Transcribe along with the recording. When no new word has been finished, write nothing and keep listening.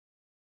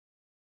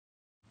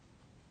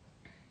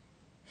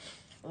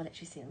we'll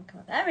literally see them come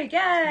up. There we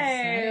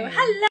go.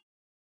 Hello.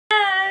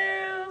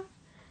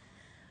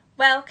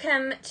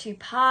 Welcome to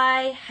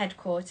Pi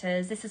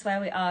headquarters. This is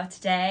where we are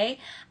today.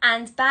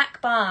 And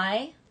back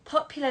by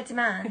popular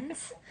demand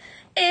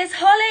is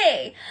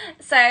Holly.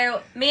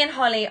 So me and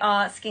Holly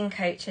are skin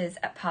coaches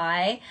at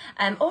Pi.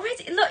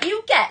 Already, look,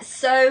 you get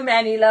so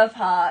many love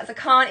hearts. I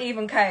can't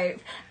even cope.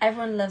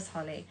 Everyone loves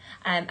Holly.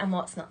 And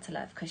what's not to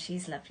love, because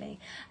she's lovely.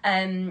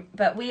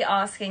 But we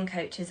are skin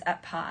coaches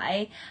at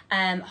Pi.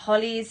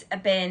 Holly's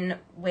been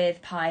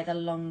with Pi the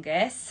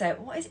longest. So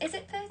what is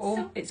it?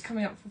 It's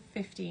coming up for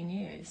 15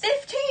 years.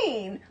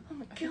 15? Oh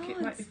my God. I think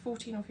it might be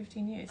 14 or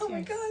 15 years. Oh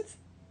my God.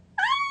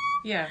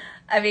 Yeah.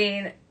 I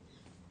mean,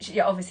 she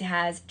obviously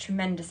has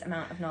tremendous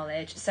amount of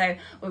knowledge, so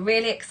we're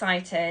really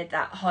excited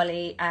that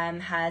Holly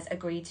has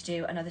agreed to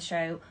do another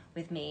show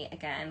with me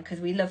again, because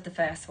we loved the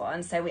first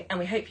one, so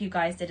we hope you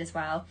guys did as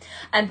well.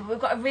 But we've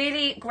got a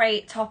really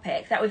great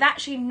topic that we've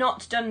actually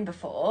not done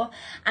before,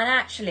 and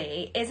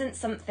actually isn't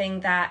something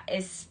that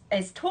is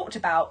talked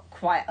about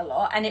quite a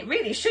lot, and it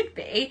really should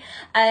be,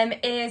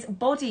 is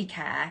body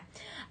care.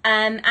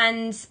 And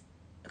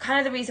kind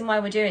of the reason why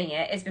we're doing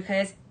it is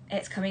because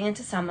it's coming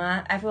into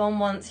summer. Everyone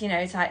wants,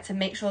 to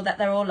make sure that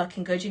they're all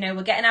looking good.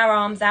 We're getting our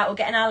arms out, we're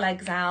getting our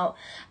legs out.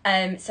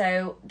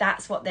 So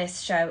that's what this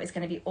show is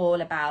going to be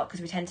all about,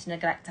 because we tend to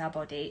neglect our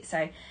body.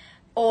 So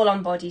all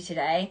on body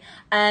today.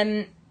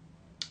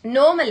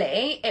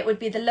 Normally, it would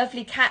be the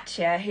lovely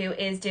Katya who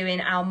is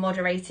doing our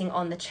moderating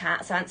on the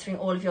chat, so answering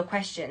all of your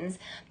questions.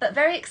 But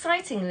very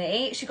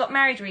excitingly, she got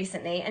married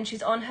recently and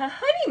she's on her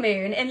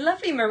honeymoon in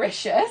lovely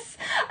Mauritius.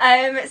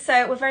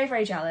 So we're very,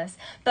 very jealous.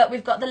 But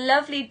we've got the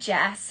lovely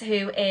Jess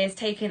who is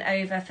taking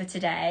over for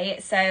today.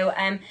 So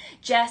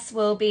Jess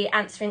will be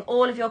answering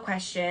all of your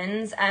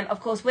questions. Of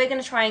course, we're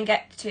going to try and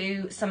get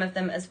to some of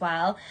them as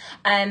well.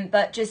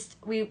 But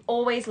we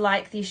always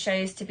like these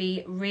shows to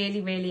be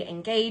really, really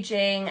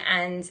engaging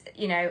and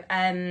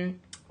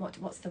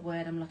what's the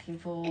word I'm looking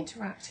for?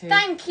 Interactive.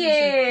 Thank you.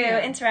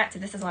 Yeah. Interactive.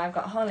 This is why I've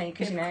got Holly,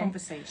 because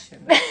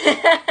conversation.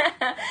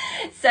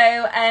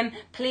 So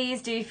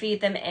please do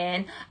feed them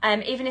in.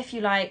 Even if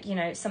you like,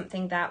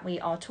 something that we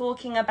are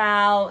talking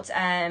about,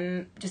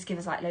 just give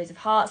us loads of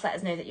hearts. Let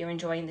us know that you're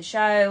enjoying the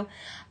show.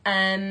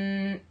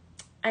 And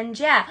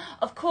yeah,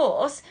 of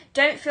course,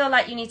 don't feel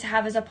like you need to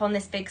have us up on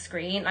this big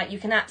screen. You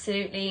can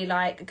absolutely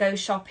go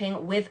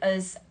shopping with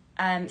us,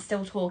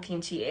 still talking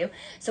to you.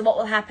 So what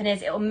will happen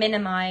is it will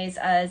minimize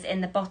us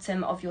in the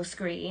bottom of your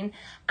screen,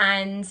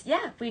 and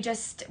yeah, we'll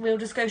just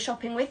go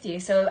shopping with you.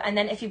 So, and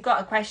then if you've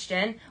got a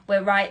question,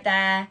 we're right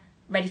there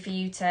ready for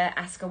you to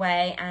ask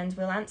away, and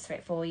we'll answer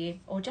it for you,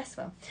 or Jess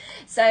will.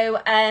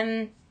 So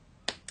I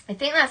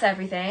think that's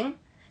everything.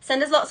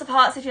 Send us lots of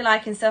hearts if you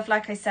like and stuff,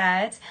 like I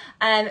said.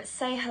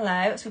 Say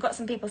hello. So we've got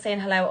some people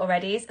saying hello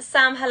already.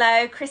 Sam,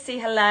 hello. Chrissy,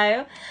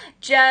 hello.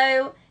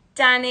 Joe,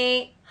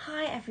 Danny,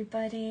 hi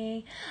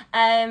everybody.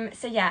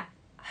 So yeah,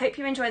 hope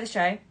you enjoy the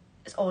show.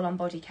 It's all on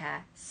body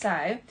care.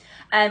 So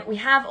we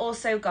have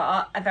also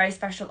got a very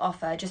special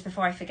offer, just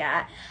before I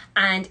forget,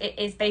 and it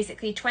is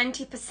basically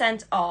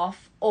 20%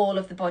 off all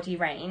of the body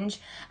range.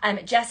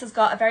 Jess has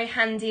got a very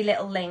handy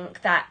little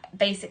link that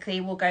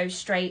basically will go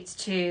straight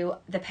to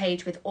the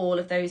page with all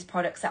of those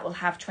products that will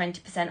have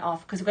 20%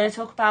 off, because we're going to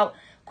talk about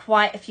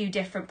quite a few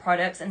different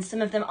products, and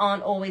some of them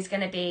aren't always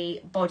going to be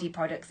body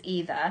products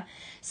either.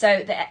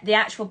 So the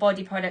actual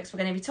body products we're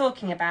going to be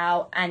talking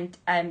about, and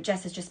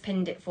Jess has just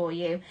pinned it for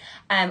you,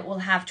 will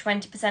have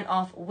 20%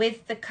 off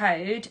with the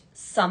code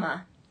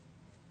SUMMER.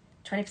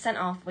 20%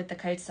 off with the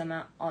code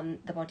SUMMER on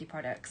the body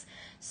products.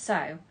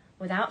 So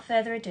without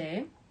further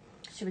ado,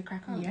 should we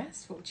crack on?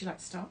 Yes, what would you like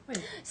to start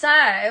with?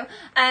 So,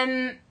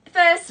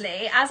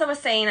 firstly, as I was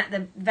saying at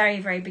the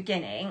very, very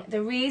beginning,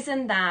 the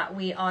reason that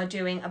we are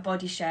doing a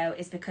body show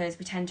is because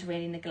we tend to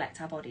really neglect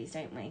our bodies,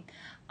 don't we?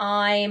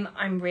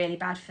 I'm really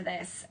bad for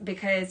this,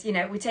 because,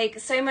 we take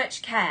so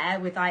much care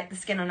with the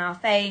skin on our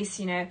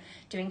face,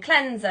 doing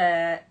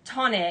cleanser,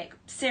 tonic,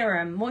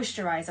 serum,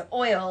 moisturizer,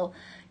 oil.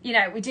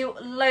 We do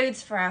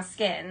loads for our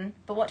skin,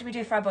 but what do we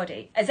do for our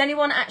body? Is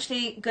anyone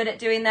actually good at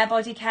doing their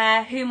body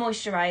care? Who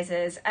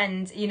moisturizes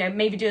and,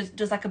 maybe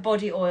does a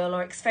body oil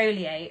or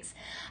exfoliates?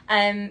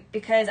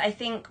 Because I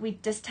think we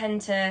just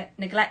tend to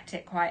neglect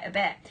it quite a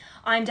bit.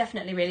 I'm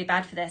definitely really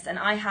bad for this, and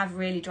I have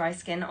really dry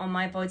skin on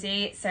my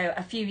body. So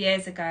a few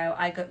years ago,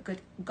 I got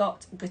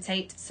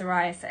guttate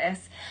psoriasis,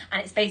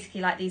 and it's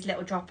basically these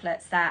little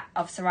droplets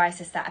of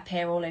psoriasis that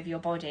appear all over your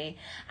body.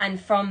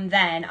 And from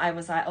then, I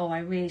was like, oh, I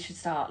really should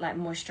start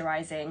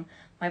moisturizing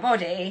my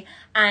body.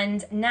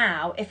 And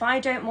now, if I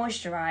don't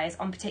moisturize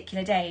on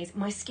particular days,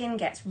 my skin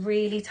gets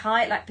really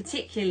tight,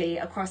 particularly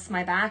across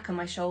my back and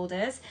my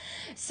shoulders.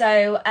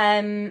 So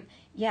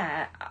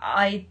yeah,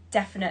 I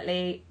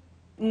definitely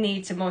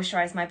need to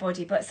moisturize my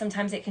body, but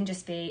sometimes it can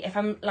just be, if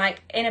I'm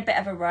in a bit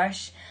of a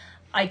rush,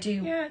 I do.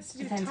 Yeah, it's to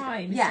do with depends-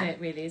 time, yeah. isn't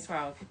it, really, as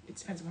well? It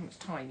depends on how much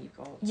time you've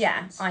got.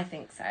 Yeah, So I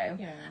think so.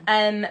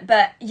 yeah.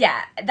 But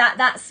yeah,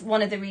 that's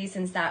one of the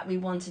reasons that we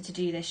wanted to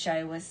do this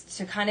show, was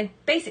to kind of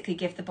basically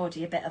give the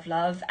body a bit of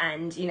love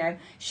and, you know,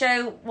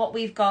 show what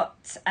we've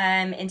got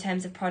in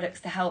terms of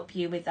products to help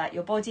you with that,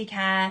 your body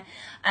care.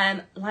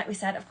 Like we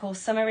said, of course,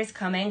 summer is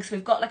coming, so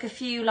we've got like a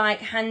few like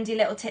handy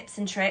little tips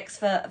and tricks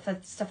for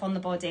stuff on the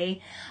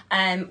body,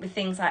 with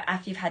things like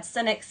after you've had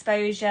sun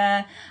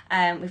exposure.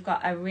 We've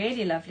got a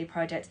really lovely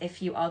product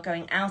if you are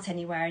going out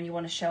anywhere and you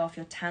want to show off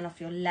your tan off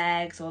your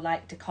legs, or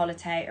like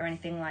décolleté or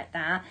anything like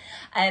that.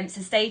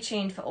 So stay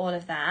tuned for all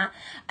of that.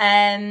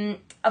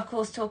 Of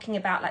course, talking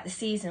about like the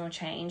seasonal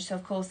change, so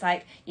of course,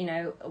 like, you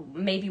know,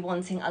 maybe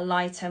wanting a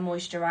lighter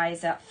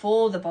moisturizer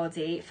for the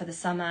body for the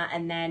summer,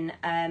 and then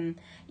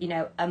you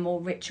know, a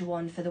more richer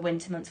one for the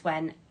winter months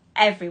when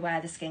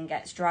everywhere the skin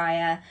gets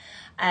drier.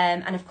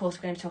 And of course,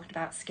 we're going to be talking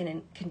about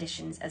skin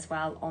conditions as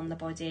well on the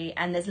body,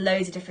 and there's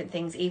loads of different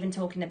things, even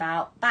talking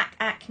about back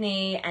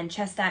acne and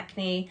chest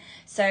acne.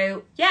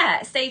 So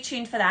yeah, stay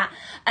tuned for that.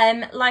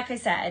 Like I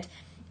said,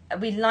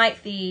 we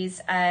like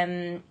these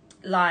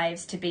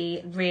lives to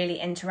be really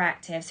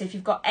interactive, so if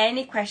you've got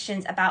any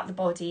questions about the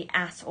body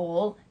at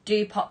all,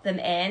 do pop them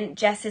in.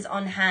 Jess is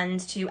on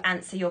hand to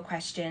answer your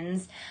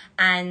questions,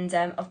 and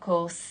of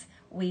course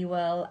we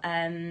will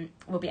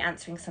we'll be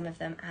answering some of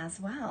them as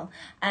well.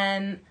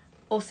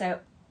 Also,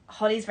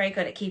 Holly's very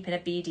good at keeping a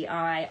beady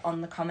eye on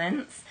the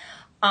comments.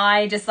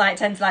 I just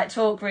tend to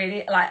talk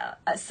really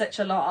such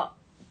a lot,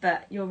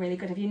 but you're really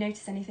good. Have you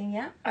noticed anything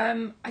yet?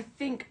 I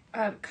think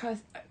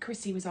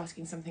Chrissy was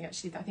asking something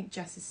actually that I think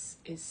Jess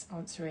is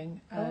answering.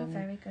 Oh,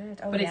 very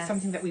good. Oh, but yes. It's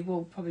something that we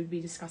will probably be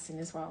discussing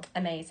as well.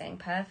 Amazing,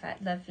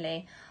 perfect,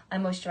 lovely. I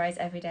moisturise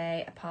every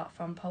day apart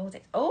from pole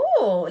days.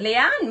 Oh,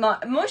 Leanne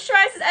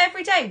moisturises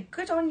every day.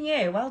 Good on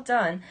you. Well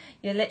done.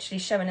 You're literally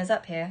showing us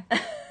up here.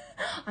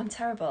 I'm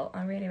terrible.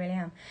 I really, really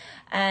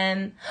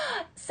am.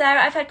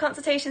 Sarah, I've had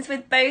consultations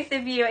with both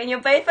of you and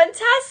you're both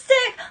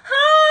fantastic.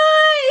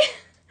 Hi!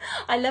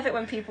 I love it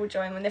when people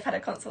join when they've had a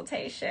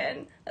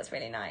consultation. That's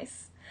really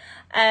nice.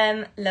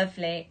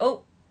 Lovely.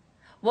 Oh,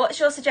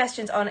 what's your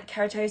suggestions on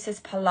keratosis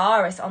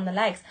pilaris on the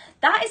legs?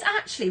 That is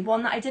actually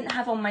one that I didn't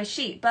have on my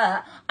sheet,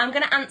 but I'm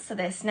going to answer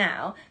this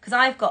now because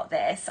I've got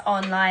this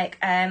on I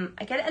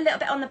get it a little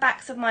bit on the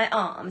backs of my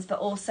arms, but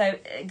also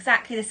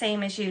exactly the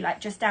same as you,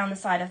 just down the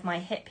side of my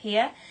hip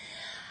here.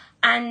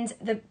 And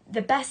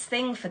the best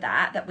thing for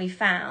that we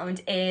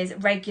found is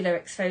regular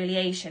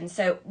exfoliation.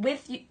 So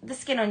with the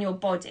skin on your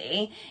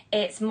body,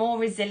 it's more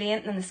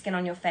resilient than the skin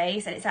on your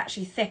face, and it's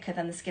actually thicker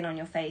than the skin on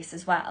your face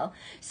as well.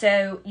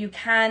 So you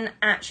can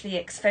actually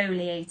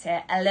exfoliate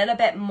it a little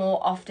bit more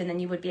often than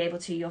you would be able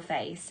to your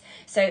face.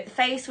 So the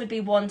face would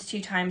be 1 to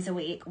 2 times a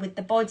week. With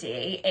the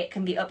body, it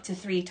can be up to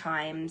 3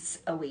 times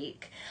a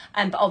week,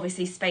 but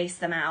obviously space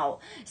them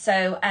out.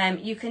 So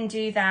you can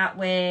do that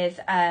with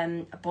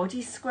a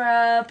body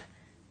scrub.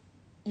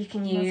 You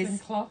can use muslin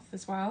cloth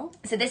as well.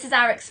 So this is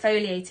our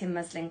exfoliating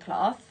muslin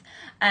cloth,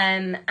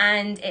 and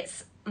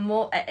it's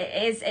more.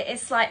 It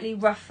is slightly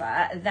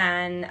rougher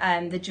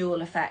than the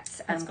Dual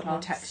Effect It's got more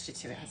cloths. texture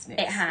to it, hasn't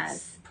it? It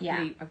has,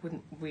 yeah. I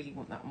wouldn't really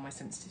want that on my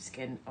sensitive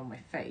skin on my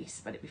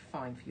face, but it'd be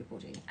fine for your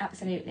body.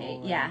 Absolutely,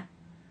 more, yeah.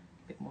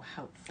 A bit more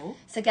helpful.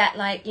 So get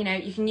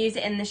you can use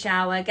it in the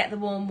shower, get the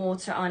warm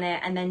water on it,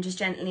 and then just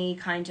gently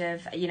kind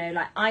of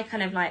I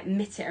kind of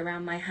mitt it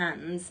around my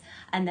hands,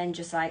 and then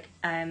just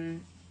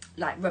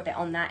rub it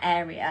on that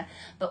area,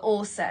 but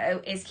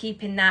also is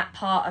keeping that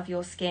part of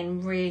your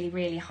skin really,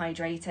 really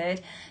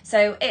hydrated.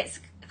 So it's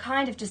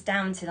kind of just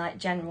down to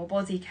general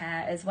body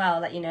care as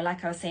well,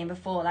 like I was saying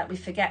before, we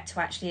forget to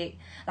actually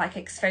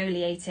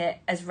exfoliate it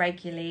as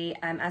regularly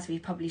as we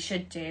probably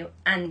should do,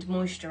 and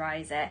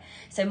moisturize it.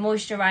 So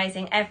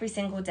moisturizing every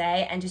single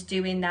day and just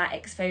doing that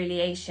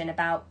exfoliation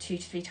about 2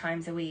 to 3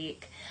 times a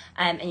week,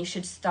 and you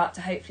should start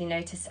to hopefully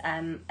notice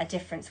a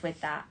difference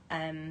with that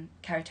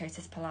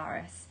keratosis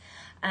pilaris.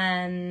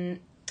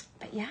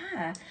 But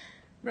yeah,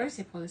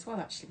 Rosehip oil as well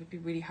actually would be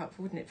really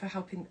helpful, wouldn't it? For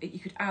helping, you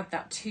could add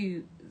that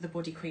to the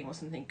body cream or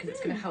something, because it's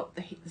going to help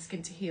the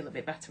skin to heal a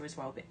bit better as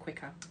well, a bit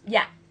quicker.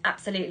 Yeah,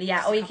 absolutely, yeah.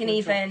 Just Or a you can couple of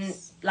even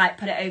drops.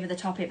 put it over the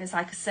top if it's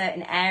a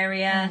certain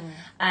area.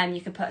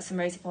 You could put some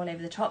rosehip oil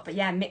over the top, but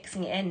yeah,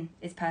 mixing it in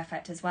is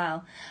perfect as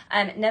well.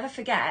 Never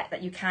forget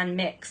that you can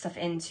mix stuff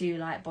into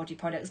body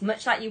products,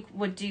 much like you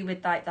would do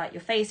with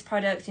your face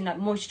products.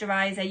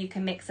 Moisturizer, you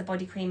can mix a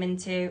body cream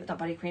into, not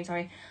body cream,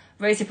 sorry,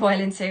 rosehip oil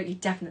into. You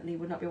definitely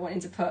would not be wanting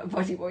to put a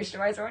body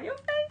moisturizer on your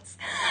face.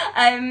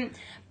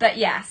 But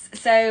yes,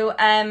 so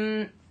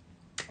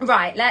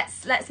right,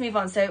 let's move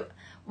on. So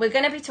we're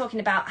going to be talking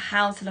about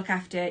how to look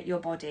after your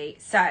body.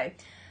 So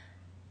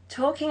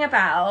talking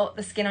about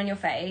the skin on your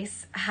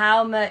face,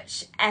 how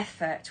much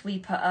effort we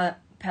put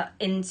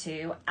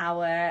into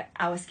our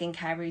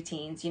skincare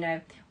routines.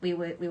 We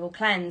will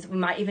cleanse. We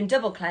might even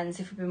double cleanse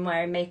if we've been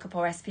wearing makeup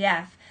or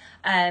SPF.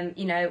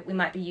 We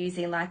might be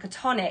using a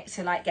tonic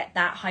to get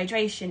that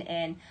hydration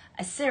in,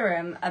 a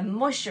serum, a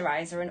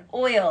moisturizer, an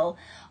oil,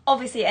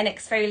 obviously an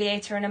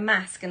exfoliator and a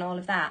mask and all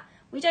of that.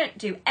 We don't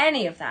do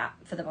any of that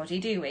for the body,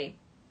 do we?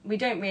 We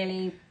don't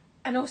really.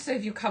 And also,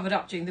 if you're covered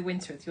up during the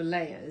winter with your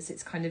layers,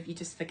 it's kind of, you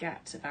just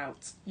forget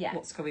about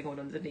what's going on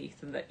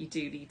underneath, and that you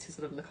do need to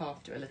sort of look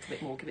after it a little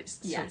bit more, give it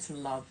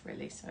some love,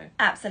 really. So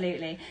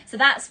absolutely. So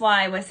that's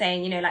why we're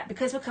saying, you know, like,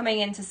 because we're coming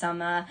into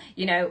summer,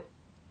 you know,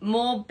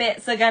 more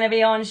bits are going to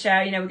be on show.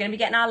 You know, we're going to be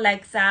getting our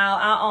legs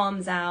out, our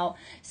arms out.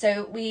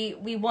 So we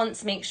want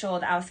to make sure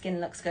that our skin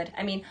looks good.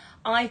 I mean,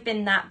 I've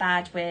been that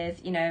bad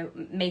with, you know,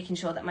 making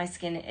sure that my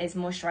skin is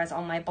moisturized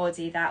on my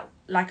body, that,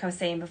 like I was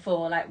saying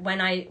before, like when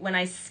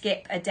I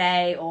skip a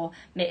day, or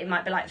it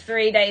might be like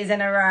 3 days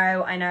in a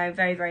row, I know,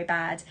 very, very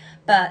bad,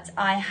 but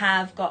I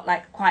have got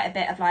like quite a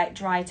bit of like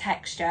dry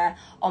texture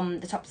on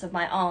the tops of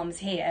my arms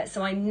here.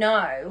 So I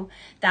know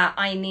that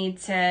I need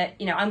to,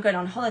 you know, I'm going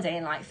on holiday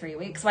in like 3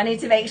 weeks, so I need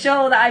to make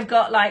sure that I've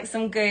got like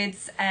some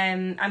goods.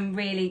 I'm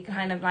really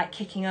kind of like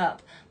kicking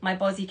up my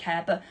body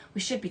care, but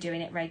we should be doing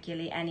it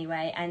regularly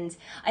anyway. And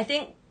I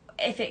think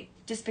if it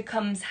just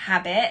becomes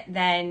habit,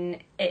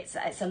 then it's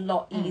a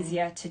lot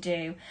easier to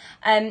do.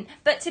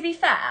 But to be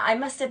fair, I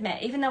must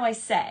admit, even though I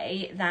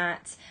say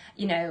that,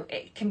 you know,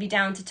 it can be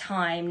down to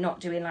time not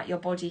doing like your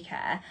body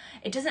care,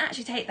 it doesn't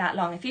actually take that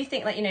long. If you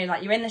think like, you know,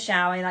 like you're in the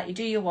shower, like you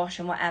do your wash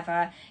and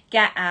whatever,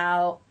 get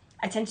out.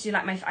 I tend to do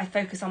like I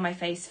focus on my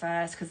face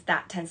first, because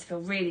that tends to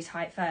feel really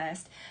tight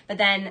first. But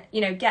then, you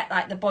know, get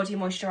like the body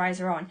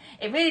moisturizer on.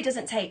 It really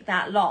doesn't take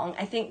that long.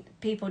 I think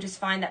people just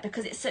find that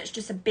because it's such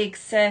just a big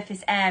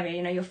surface area,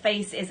 you know, your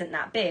face isn't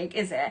that big,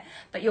 is it?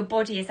 But your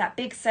body is that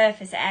big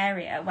surface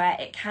area where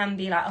it can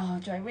be like,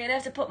 oh, do I really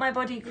have to put my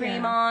body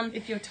cream on?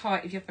 If you're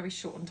tight, if you're very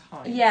short on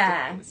time, it's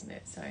difficult, isn't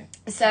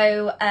it?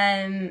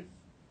 So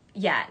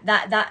yeah,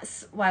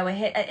 that's why we're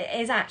here. It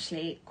is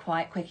actually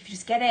quite quick. If you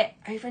just get it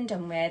over and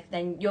done with,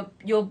 then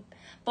your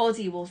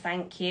body will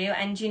thank you.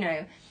 And you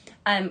know,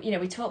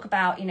 we talk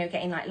about, you know,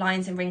 getting like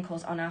lines and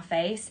wrinkles on our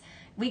face.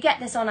 We get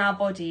this on our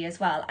body as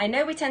well. I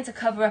know we tend to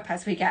cover up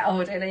as we get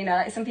older, you know,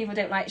 like some people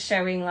don't like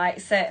showing like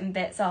certain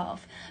bits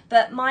off,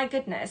 but my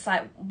goodness,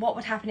 like what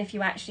would happen if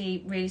you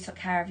actually really took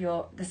care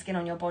of the skin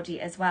on your body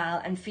as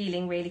well, and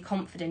feeling really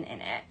confident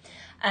in it.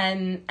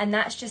 And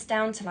that's just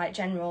down to like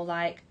general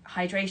like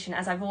hydration.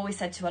 As I've always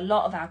said to a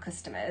lot of our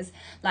customers,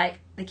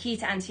 like the key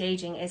to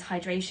anti-aging is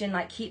hydration.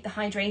 Like keep the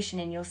hydration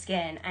in your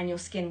skin, and your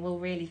skin will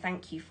really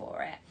thank you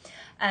for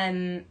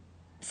it.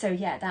 So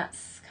yeah,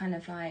 that's kind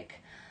of like,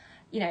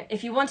 you know,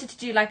 if you wanted to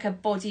do like a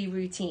body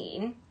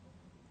routine,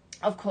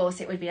 of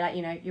course it would be like,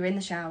 you know, you're in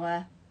the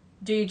shower,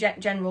 do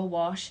general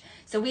wash.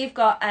 So we've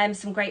got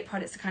some great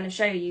products to kind of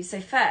show you.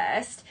 So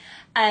first,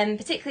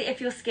 particularly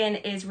if your skin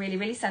is really,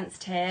 really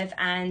sensitive,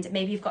 and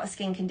maybe you've got a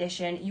skin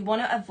condition, you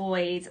want to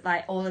avoid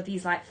like all of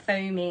these like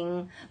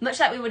foaming, much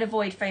like we would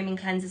avoid foaming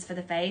cleansers for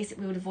the face,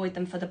 we would avoid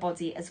them for the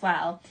body as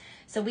well.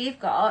 So we've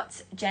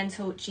got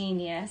Gentle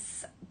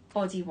Genius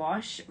body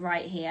wash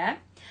right here.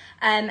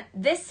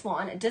 This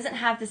one doesn't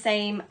have the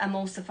same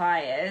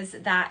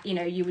emulsifiers that, you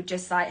know, you would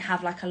just like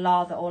have like a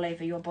lather all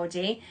over your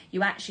body.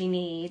 You actually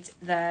need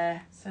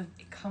so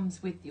it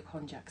comes with your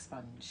konjac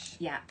sponge.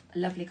 Yeah, a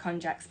lovely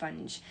konjac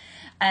sponge.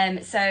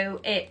 So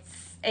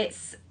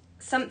it's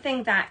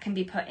something that can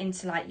be put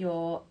into like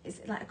is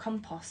it like a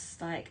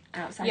compost, like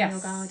outside in your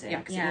garden? Yeah,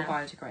 because it will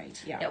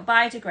biodegrade. Yeah, it'll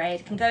biodegrade.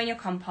 It can go in your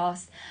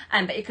compost,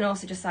 but you can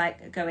also just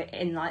like go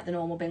in like the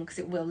normal bin, because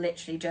it will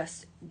literally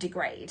just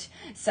degrade.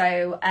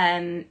 So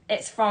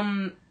it's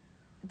from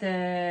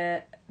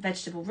the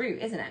vegetable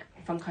root, isn't it?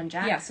 From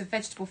konjac. Yeah, so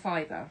vegetable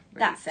fibre.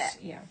 That's it.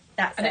 Yeah,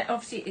 that's and it.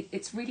 Obviously,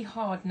 it's really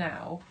hard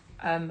now.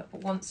 But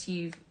once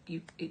it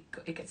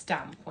gets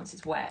damp, once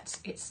it's wet,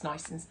 it's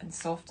nice and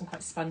soft and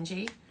quite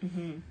spongy.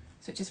 Mm-hmm.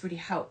 So it just really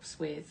helps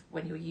with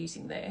when you're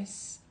using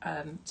this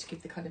to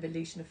give the kind of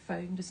illusion of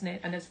foam, doesn't it?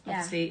 And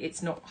obviously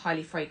it's not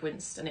highly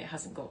fragranced, and it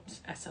hasn't got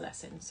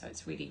SLS in, so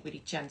it's really,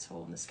 really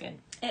gentle on the skin.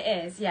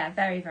 It is, yeah,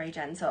 very, very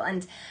gentle.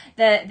 And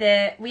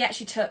we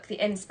actually took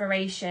the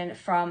inspiration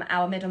from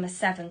our Middlemist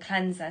 7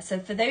 cleanser. So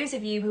for those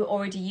of you who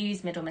already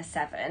use Middlemist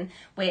 7,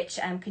 which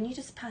can you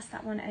just pass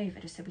that one over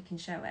just so we can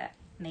show it?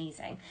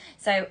 Amazing.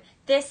 So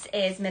this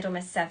is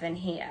Middlemist 7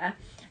 here,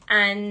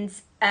 and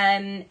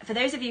for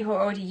those of you who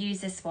already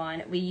use this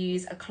one, we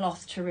use a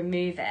cloth to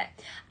remove it,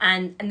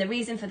 and the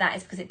reason for that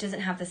is because it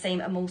doesn't have the same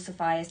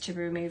emulsifiers to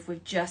be removed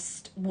with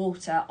just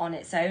water on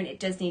its own. It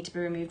does need to be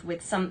removed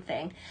with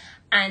something,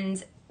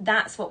 and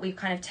that's what we've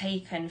kind of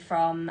taken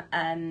from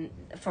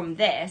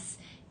this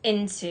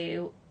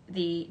into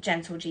the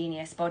Gentle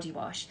Genius body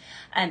wash.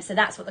 So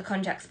that's what the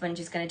konjac sponge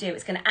is going to do.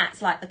 It's going to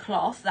act like the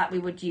cloth that we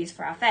would use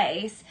for our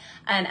face,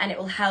 and it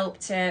will help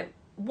to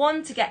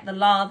get the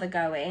lather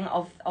going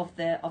of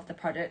the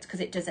product, because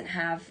it doesn't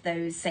have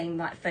those same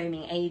like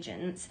foaming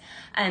agents,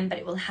 but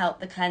it will help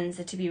the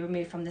cleanser to be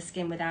removed from the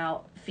skin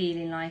without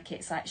feeling like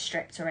it's like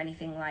stripped or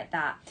anything like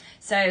that.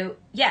 So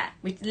yeah,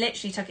 we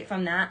literally took it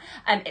from that.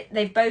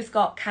 They've both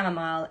got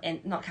camellia,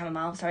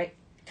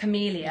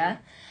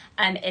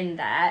 in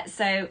there.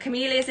 So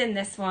Camellia's in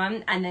this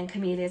one, and then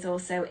Camellia's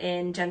also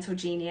in Gentle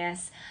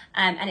Genius,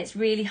 and it's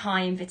really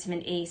high in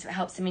vitamin E, so it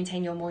helps to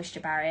maintain your moisture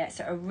barrier.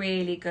 So a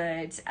really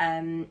good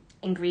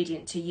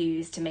ingredient to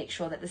use to make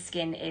sure that the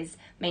skin is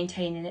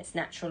maintaining its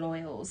natural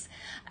oils.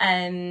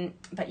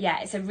 But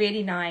yeah, it's a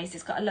really nice,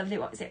 it's got a lovely,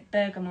 what is it,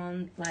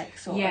 bergamot like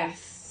sort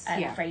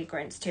of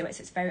fragrance to it,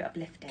 so it's very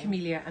uplifting.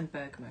 Camellia and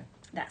bergamot.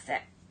 That's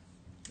it.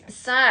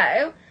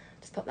 So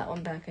just pop that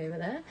one back over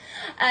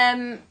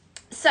there.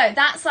 So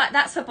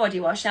that's for body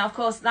wash. Now, of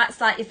course,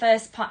 that's like your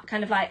first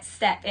kind of like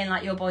step in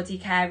like your body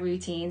care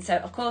routine. So,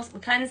 of course, we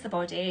cleanse the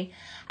body,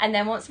 and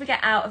then once we get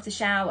out of the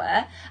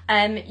shower,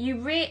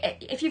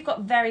 if you've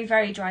got very,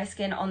 very dry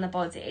skin on the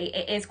body,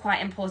 it is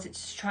quite important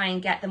to try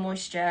and get the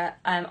moisture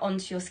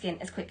onto your skin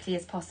as quickly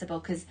as possible,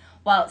 because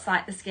whilst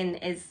like the skin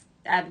is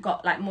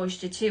got like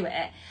moisture to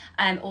it,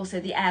 also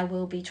the air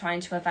will be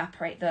trying to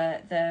evaporate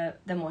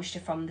the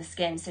moisture from the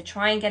skin. So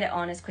try and get it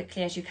on as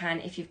quickly as you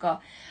can if you've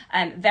got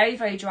very,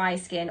 very dry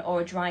skin or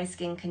a dry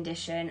skin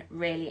condition.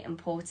 Really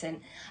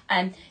important.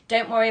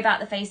 Don't worry about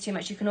the face too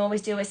much. You can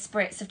always do a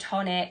spritz of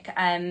tonic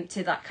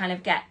to like kind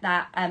of get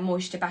that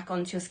moisture back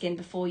onto your skin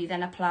before you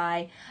then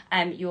apply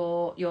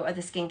your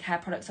other skincare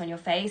products on your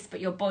face. But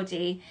your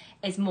body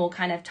is more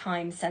kind of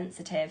time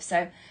sensitive,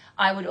 so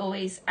I would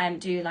always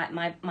do like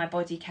my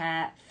body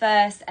care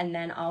first, and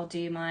then I'll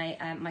do my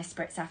my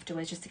spritz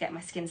afterwards, just to get my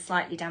skin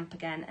slightly damp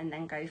again, and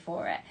then go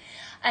for it.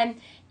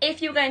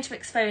 If you're going to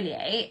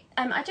exfoliate,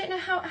 I don't know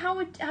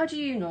how do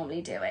you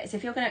normally do it? So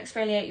if you're going to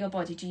exfoliate your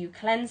body, do you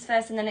cleanse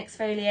first and then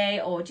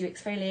exfoliate, or do you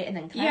exfoliate and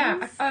then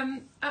cleanse? Yeah,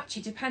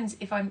 actually depends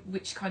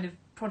which kind of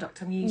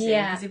product I'm using,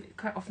 because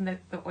quite often they're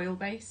oil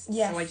based,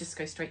 so I just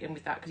go straight in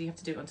with that, because you have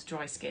to do it onto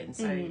dry skin.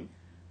 So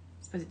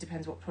I suppose it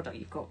depends what product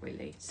you've got,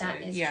 really. So,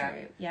 that is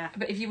true. Yeah.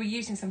 But if you were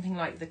using something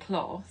like the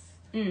cloth,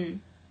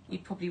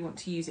 you'd probably want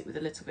to use it with a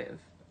little bit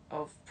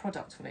of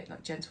product on it,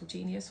 like Gentle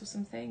Genius or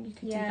something. You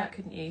could do that,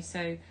 couldn't you?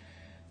 So,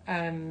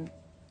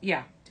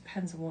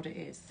 depends on what it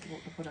is,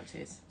 what the product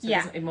is. So it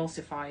doesn't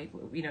emulsify.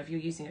 You know,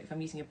 if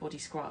I'm using a body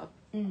scrub,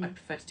 I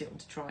prefer to do it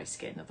onto dry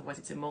skin. Otherwise,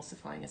 it's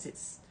emulsifying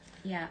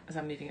as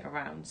I'm moving it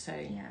around. So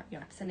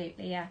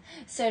absolutely.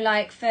 So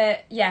like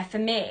for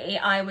me,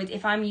 I would,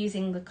 if I'm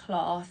using the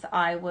cloth,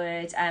 I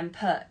would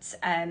put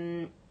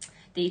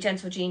the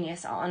Gentle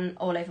Genius on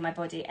all over my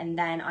body, and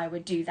then I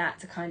would do that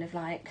to kind of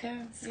like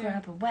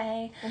scrub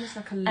away, almost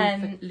like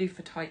a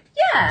loofah type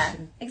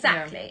action.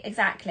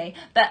 Exactly.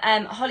 But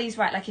Holly's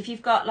right, like if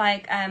you've got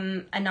like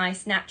a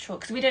nice natural,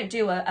 because we don't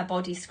do a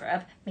body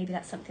scrub, maybe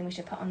that's something we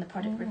should put on the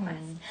product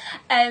request,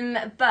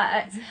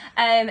 but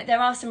there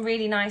are some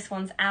really nice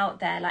ones out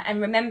there, like, and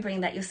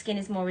remembering that your skin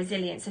is more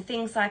resilient, so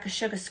things like a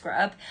sugar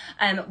scrub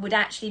would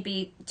actually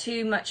be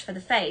too much for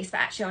the face, but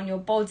actually on your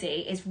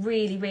body is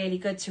really, really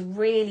good to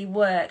really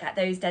work at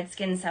those dead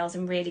skin cells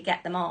and really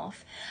get them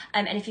off.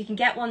 And if you can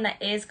get one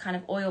that is kind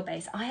of oil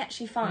based, I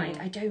actually find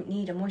I don't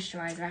need a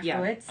moisturizer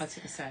afterwards. I was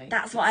going to say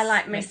that's what I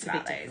like most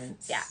about those.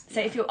 So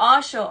if you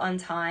are short on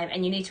time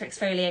and you need to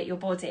exfoliate your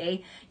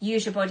body,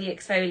 use your body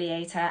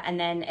exfoliator, and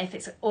then if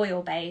it's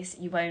oil based,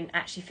 you won't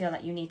actually feel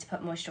like you need to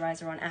put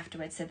moisturizer on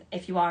afterwards. So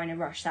if you are in a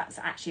rush, that's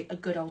actually a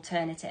good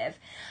alternative.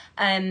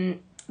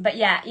 But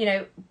yeah, you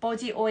know,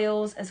 body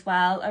oils as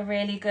well are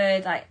really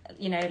good. Like,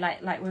 you know,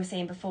 like we were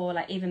saying before,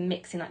 like even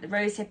mixing like the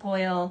rosehip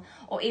oil,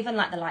 or even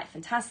like the Light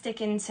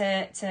Fantastic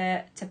into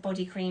to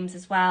body creams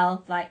as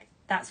well. Like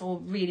that's all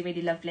really,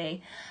 really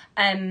lovely.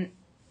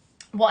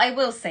 What I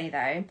will say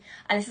though,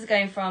 and this is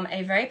going from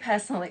a very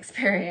personal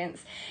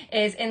experience,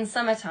 is in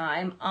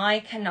summertime,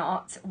 I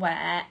cannot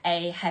wear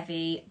a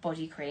heavy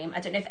body cream. I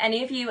don't know if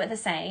any of you are the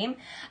same.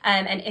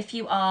 And if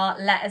you are,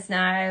 let us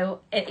know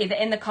either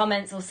in the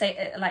comments or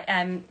say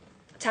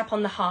tap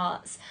on the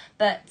hearts.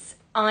 But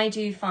I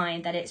do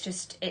find that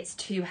it's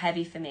too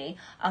heavy for me.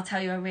 I'll tell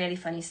you a really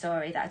funny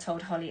story that I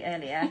told Holly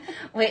earlier,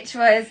 which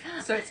was...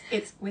 So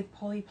it's with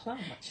Polly Plum,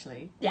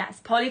 actually. Yes,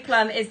 Polly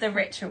Plum is the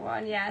richer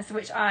one, yes,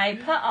 which I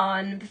put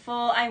on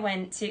before I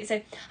went to... So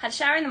I had a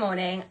shower in the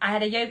morning, I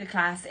had a yoga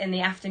class in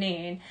the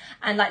afternoon,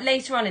 and like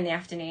later on in the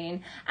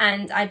afternoon,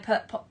 and I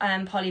put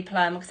Polly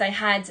Plum, because I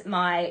had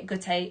my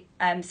Goutte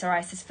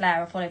psoriasis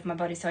flare up all over my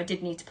body, so I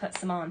did need to put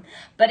some on.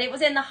 But it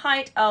was in the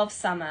height of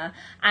summer,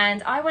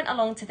 and I went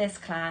along to this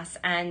class,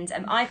 and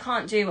I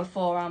can't do a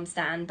forearm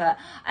stand, but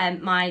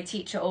my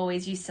teacher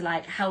always used to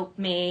like help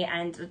me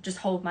and just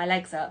hold my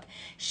legs up.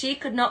 She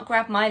could not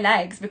grab my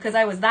legs because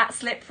I was that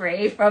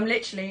slippery from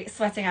literally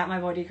sweating out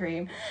my body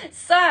cream.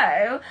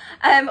 So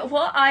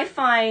what I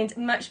find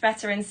much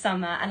better in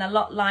summer and a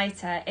lot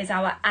lighter is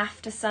our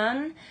After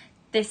Sun.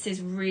 This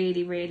is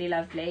really, really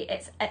lovely.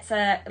 It's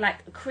a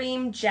like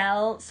cream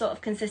gel sort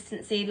of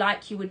consistency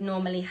like you would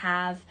normally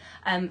have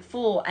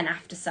for an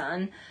After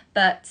Sun,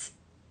 but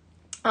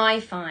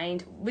I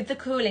find with the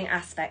cooling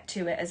aspect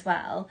to it as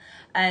well,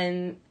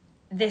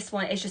 this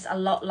one is just a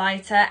lot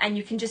lighter, and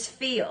you can just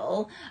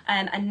feel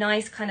a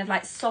nice kind of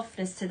like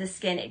softness to the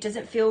skin. It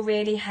doesn't feel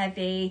really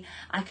heavy.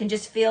 I can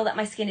just feel that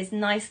my skin is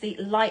nicely,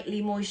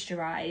 lightly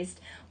moisturized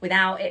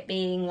without it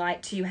being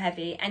like too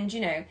heavy. And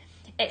you know,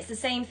 it's the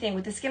same thing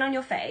with the skin on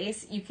your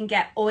face. You can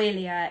get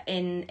oilier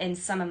in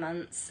summer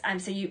months,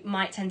 and so you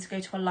might tend to go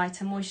to a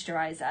lighter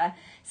moisturizer.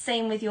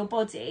 Same with your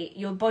body.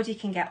 Your body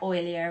can get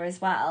oilier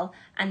as well,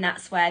 and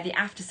that's where the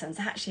after sun's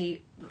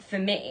actually, for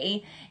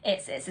me,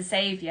 it's a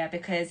savior,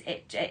 because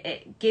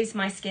it gives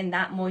my skin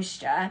that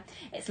moisture.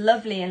 It's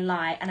lovely and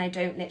light, and I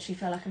don't literally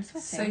feel like I'm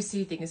sweating. So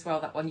soothing as well,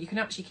 that one. You can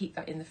actually keep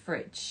that in the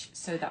fridge,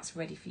 so that's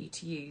ready for you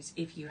to use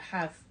if you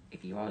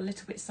are a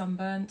little bit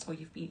sunburnt, or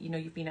you've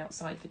been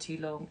outside for too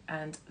long,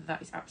 and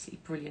that is absolutely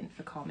brilliant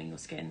for calming your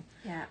skin.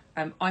 Yeah.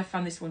 I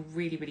found this one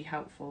really, really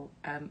helpful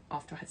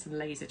after I had some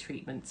laser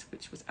treatments,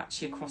 which was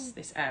actually across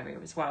this area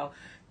as well.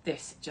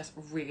 This just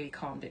really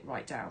calmed it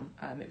right down.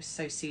 It was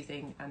so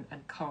soothing and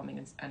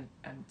calming and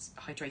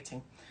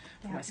hydrating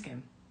for my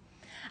skin.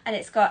 And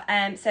it's got,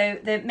 so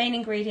the main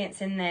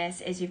ingredients in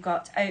this is you've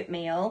got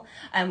oatmeal,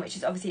 which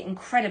is obviously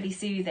incredibly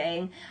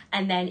soothing.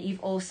 And then you've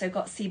also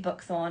got sea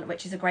buckthorn,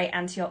 which is a great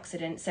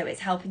antioxidant. So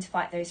it's helping to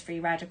fight those free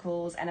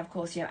radicals. And of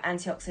course,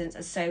 antioxidants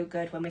are so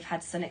good when we've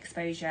had sun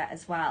exposure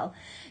as well.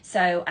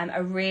 So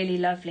a really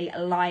lovely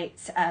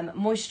light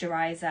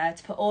moisturizer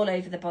to put all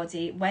over the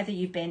body, whether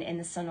you've been in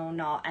the sun or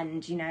not.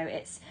 And,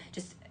 it's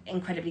just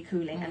incredibly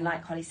cooling. And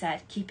like Holly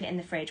said, keep it in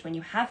the fridge when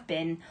you have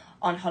been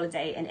on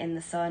holiday and in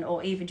the sun,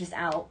 or even just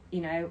out,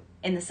 in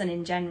the sun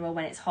in general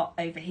when it's hot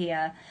over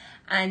here.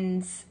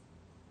 And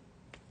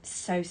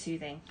so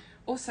soothing.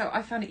 Also,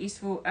 I found it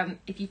useful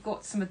if you've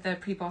got some of the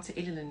prebiotic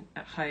inulin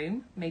at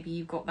home. Maybe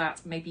you've got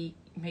that. Maybe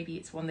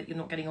it's one that you're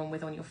not getting on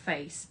with on your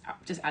face.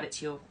 Just add it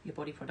to your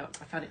body product.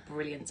 I found it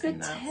brilliant in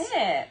that. Good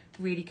tip.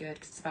 Really good,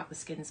 because it's about the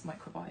skin's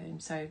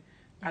microbiome. So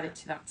add it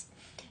to that.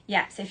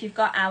 Yeah, so if you've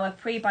got our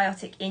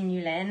prebiotic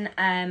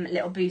inulin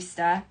little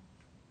booster,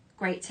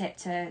 great tip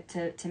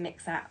to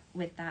mix that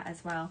with that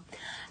as well.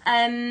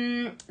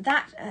 I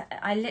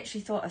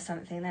literally thought of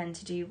something then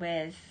to do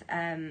with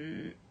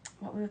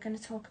what we were going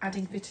to talk about.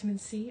 Adding vitamin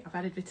C. I've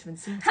added vitamin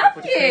C to Have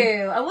my body you?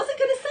 cream. I wasn't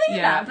going to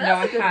say that, but no,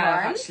 that's a good I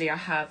have. one. Actually, I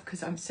have,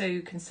 because I'm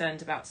so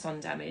concerned about sun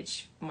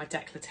damage on my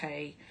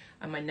décolleté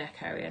and my neck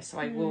area. So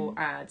I will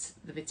add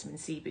the vitamin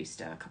C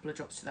booster, a couple of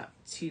drops to that,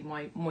 to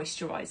my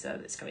moisturiser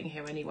that's going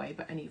here anyway,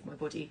 but any of my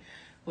body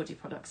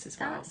products as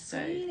well. That's so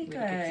really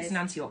good. It's an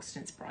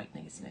antioxidant, it's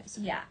brightening, isn't it?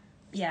 So Yeah.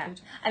 Yeah, good.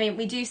 I mean,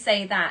 we do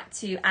say that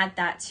to add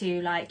that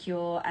to like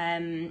your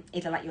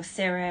either like your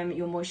serum,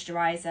 your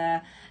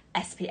moisturizer,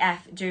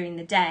 SPF during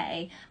the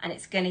day, and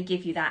it's going to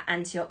give you that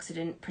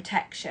antioxidant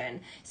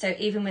protection. So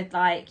even with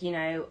like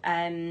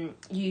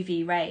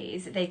UV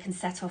rays, they can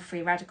set off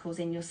free radicals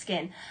in your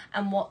skin.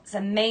 And what's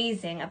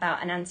amazing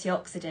about an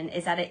antioxidant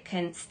is that it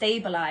can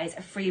stabilize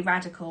a free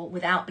radical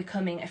without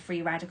becoming a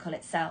free radical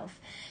itself.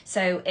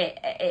 So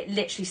it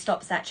literally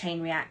stops that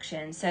chain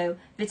reaction. So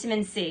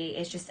vitamin C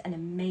is just an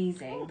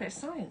amazing. a bit of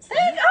science.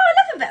 I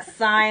love a bit of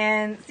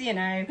science.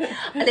 I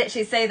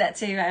literally say that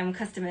to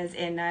customers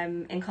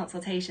in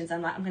consultations.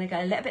 I'm like, I'm going to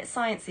go a little bit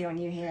sciencey on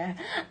you here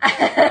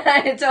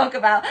and talk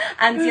about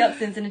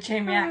antioxidants and a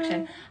chain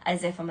reaction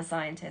as if I'm a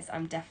scientist.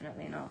 I'm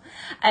definitely not.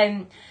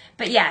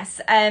 But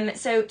yes,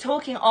 so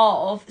talking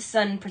of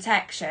sun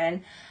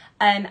protection,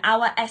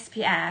 our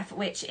SPF,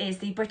 which is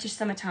the British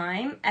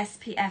Summertime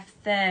SPF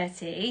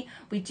 30,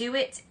 we do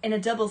it in a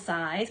double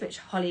size, which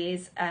Holly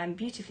is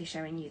beautifully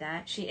showing you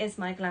there. She is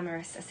my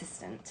glamorous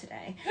assistant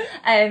today,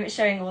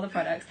 showing all the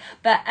products.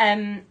 But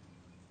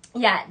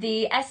yeah,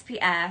 the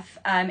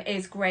SPF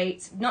is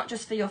great, not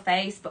just for your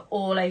face, but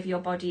all over your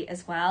body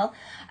as well.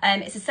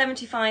 It's a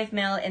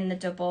 75ml in the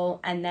double,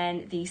 and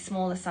then the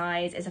smaller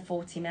size is a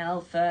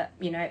 40ml for,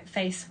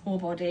 face or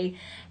body.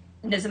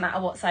 It doesn't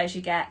matter what size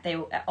you get. They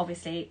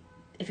obviously,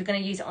 if you're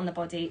going to use it on the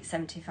body,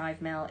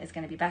 75ml is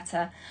going to be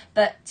better.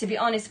 But to be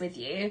honest with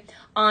you,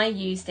 I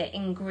used it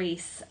in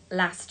Greece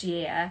last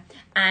year,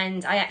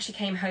 and I actually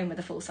came home with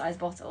a full-size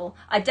bottle.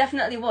 I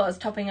definitely was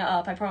topping it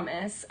up, I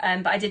promise,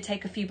 but I did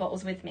take a few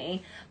bottles with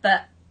me.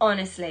 But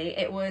honestly,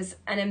 it was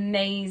an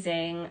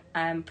amazing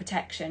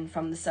protection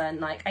from the sun.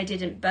 Like, I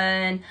didn't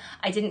burn.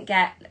 I didn't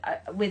get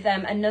with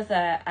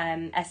another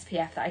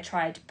SPF that I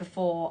tried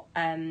before.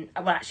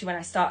 Well, actually, when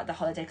I started the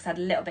holiday, because I had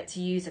a little bit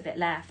to use, a bit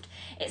left,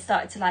 it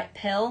started to like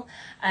pill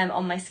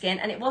on my skin,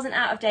 and it wasn't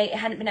out of date. It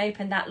hadn't been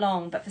open that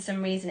long, but for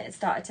some reason, it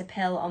started to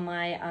pill on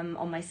my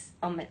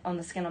on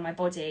the skin on my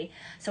body.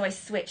 So I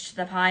switched to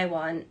the pie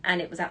one,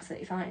 and it was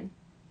absolutely fine.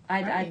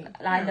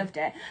 I loved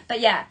it. But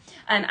yeah,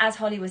 as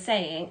Holly was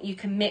saying, you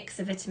can mix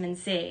the vitamin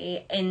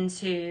C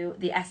into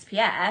the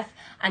SPF,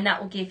 and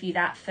that will give you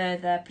that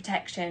further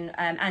protection,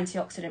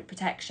 antioxidant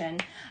protection.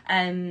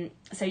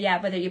 So yeah,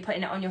 whether you're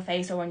putting it on your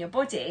face or on your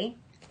body,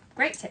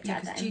 great tip to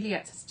add because in.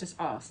 Juliet has just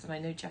asked, and I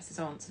know Jess has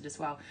answered as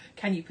well,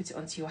 can you put it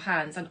onto your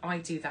hands? And I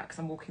do that because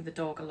I'm walking the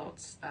dog a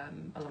lot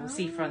along the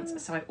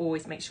seafront, so I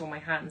always make sure my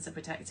hands are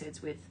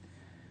protected with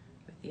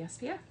the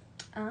SPF.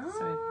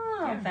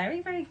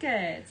 Very, very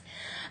good.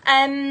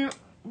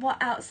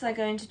 What else am I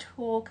going to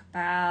talk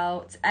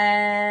about?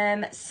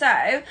 I'm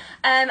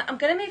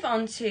going to move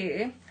on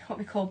to what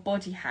we call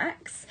body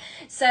hacks.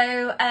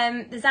 So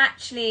there's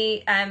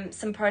actually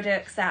some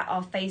products that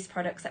are face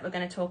products that we're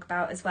going to talk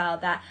about as well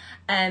that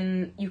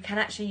you can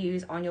actually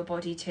use on your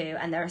body too,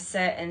 and there are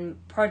certain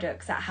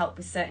products that help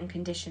with certain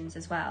conditions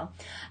as well.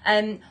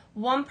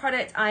 One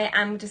product I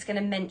am just going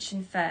to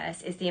mention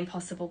first is the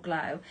Impossible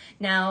Glow.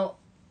 Now,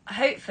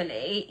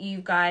 hopefully you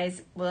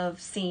guys will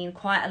have seen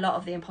quite a lot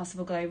of the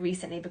Impossible Glow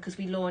recently because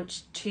we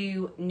launched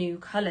 2 new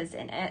colours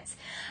in it.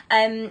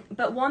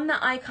 But one that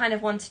I kind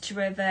of wanted to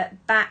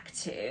revert back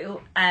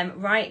to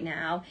right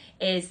now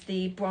is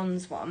the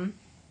bronze one.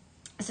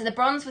 So the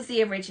bronze was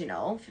the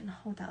original. If you can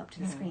hold that up to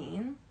the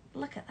screen,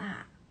 look at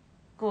that.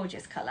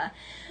 Gorgeous colour.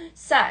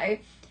 So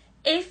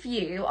if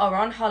you are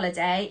on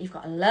holiday, you've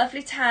got a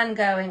lovely tan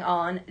going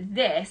on,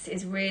 this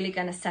is really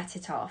going to set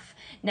it off.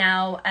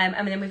 Now,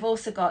 and then we've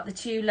also got the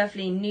 2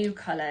 lovely new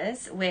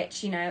colours,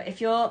 which, you know, if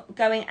you're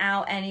going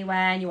out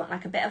anywhere and you want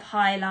like a bit of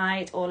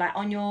highlight or like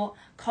on your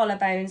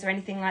collarbones or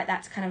anything like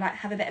that to kind of like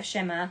have a bit of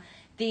shimmer,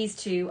 these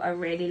 2 are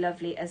really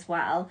lovely as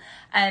well.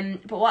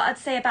 But what I'd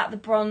say about the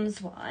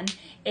bronze one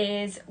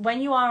is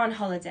when you are on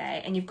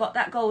holiday and you've got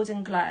that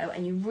golden glow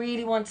and you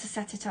really want to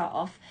set it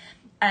off,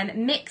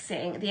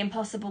 mixing the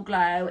Impossible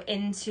Glow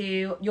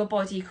into your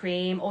body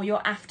cream or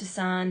your after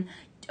sun,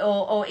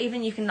 or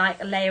even you can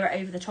like layer it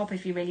over the top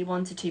if you really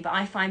wanted to, but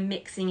I find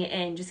mixing it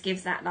in just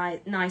gives that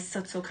like nice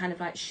subtle kind of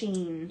like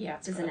sheen,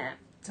 doesn't it?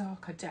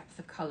 Darker depth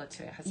of colour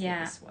to it, hasn't it,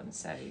 this one?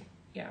 So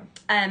yeah.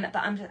 But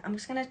I'm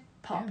just gonna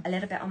pop a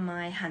little bit on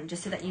my hand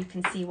just so that you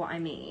can see what I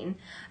mean.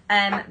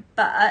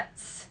 But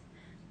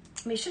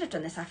we should have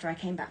done this after I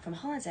came back from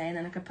holiday and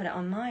then I could put it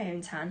on my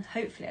own tan.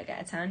 Hopefully I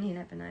get a tan, you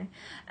never know.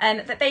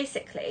 But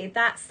basically,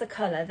 that's the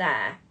colour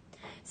there.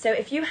 So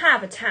if you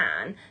have a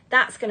tan,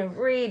 that's going to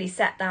really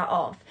set that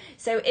off.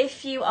 So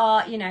if you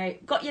are, you know,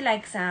 got your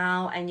legs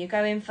out and you're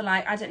going for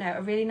like, I don't know,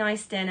 a really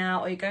nice dinner,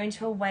 or you're going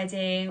to a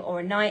wedding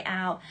or a night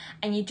out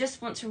and you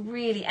just want to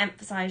really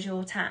emphasise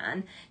your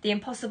tan, the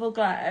Impossible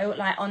Glow,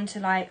 like onto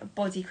like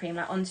body cream,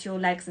 like onto your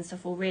legs and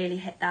stuff will really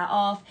hit that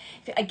off.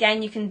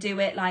 Again, you can do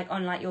it like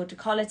on like your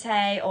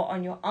décolleté or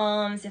on your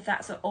arms if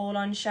that's all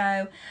on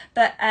show.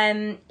 But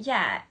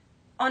yeah,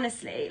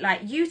 honestly, like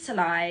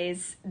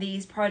utilise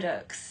these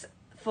products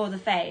for the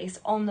face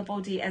on the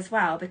body as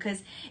well,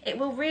 because it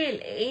will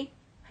really,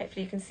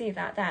 hopefully you can see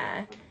that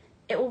there,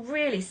 it will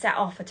really set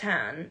off a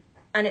tan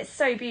and it's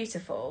so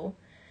beautiful.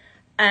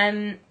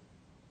 So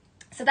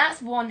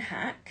that's one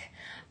hack.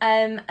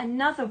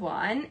 Another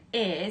one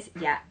is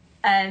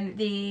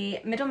the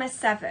Middle Mist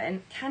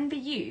 7 can be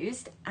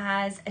used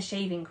as a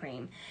shaving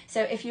cream.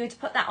 So if you were to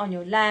put that on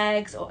your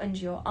legs or under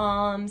your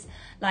arms,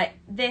 like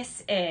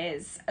this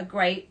is a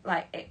great,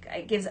 like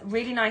it gives a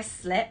really nice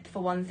slip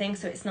for one thing,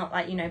 so it's not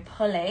like, you know,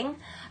 pulling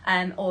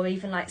or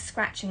even like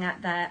scratching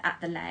at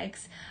the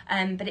legs,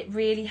 but it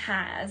really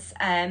has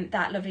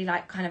that lovely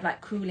like kind of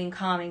like cooling,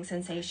 calming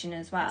sensation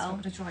as well. It's not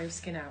going to dry your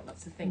skin out,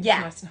 that's the thing.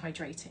 Yeah. It's nice and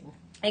hydrating.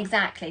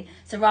 Exactly.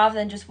 So rather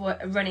than just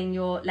running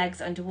your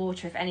legs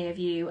underwater, if any of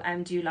you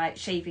do like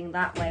shaving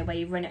that way where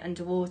you run it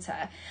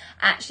underwater,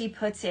 actually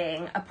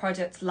putting a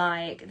product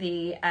like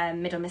the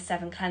Middle Mist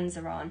 7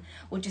 cleanser on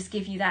will just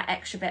give you that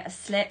extra bit of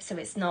slip, so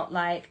it's not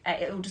like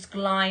it will just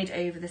glide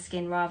over the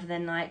skin rather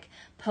than like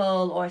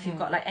pull, or if you've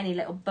got like any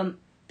little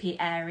bumpy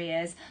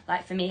areas.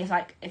 Like for me,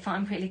 if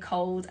I'm really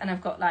cold and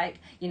I've got like,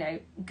 you know,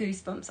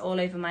 goosebumps all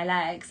over my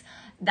legs,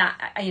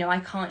 that, you know, I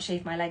can't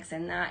shave my legs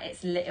in that.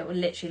 It will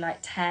literally like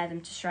tear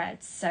them to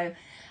shreds. So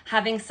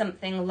having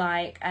something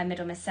like a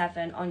Middle Mist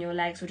 7 on your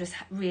legs will just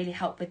really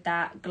help with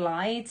that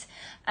glide.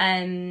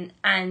 And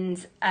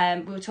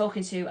we were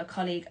talking to a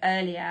colleague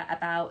earlier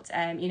about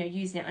you know,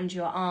 using it under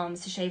your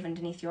arms to shave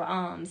underneath your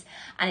arms,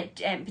 and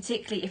it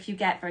particularly if you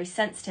get very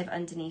sensitive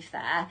underneath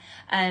there,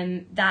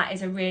 that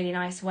is a really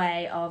nice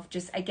way of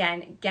just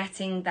again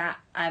getting that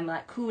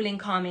like cooling,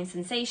 calming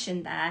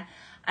sensation there.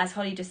 As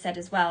Holly just said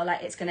as well,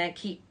 like it's going to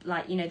keep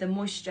like, you know, the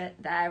moisture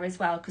there as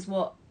well, because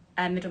what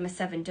Middle Mist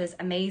 7 does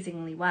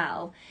amazingly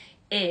well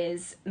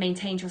is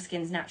maintains your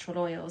skin's natural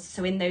oils.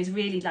 So in those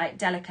really like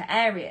delicate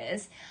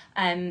areas,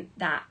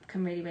 that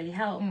can really, really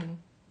help.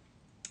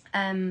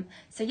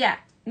 So yeah,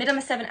 Middle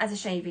Mist 7 as a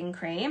shaving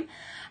cream.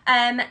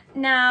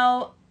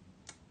 Now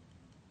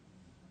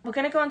we're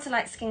going to go on to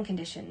like skin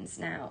conditions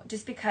now,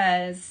 just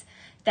because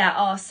there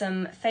are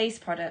some face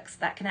products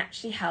that can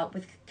actually help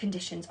with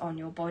conditions on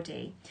your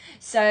body.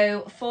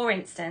 So for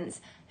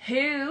instance,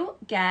 who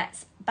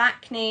gets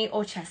back acne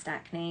or chest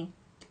acne?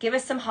 Give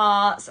us some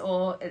hearts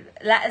or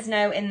let us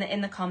know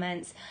in the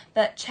comments.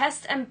 But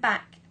chest and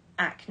back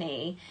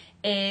acne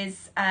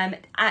is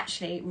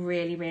actually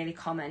really, really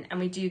common, and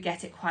we do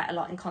get it quite a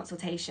lot in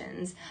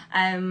consultations.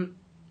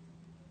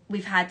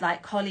 We've had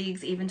like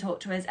colleagues even talk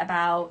to us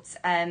about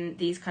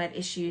these kind of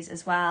issues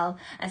as well.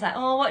 And it's like,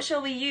 oh, what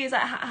shall we use?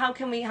 Like, how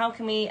can we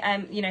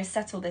you know,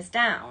 settle this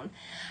down?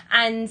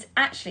 And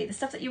actually, the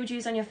stuff that you would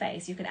use on your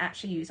face, you can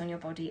actually use on your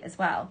body as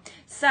well.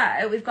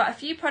 So we've got a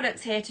few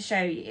products here to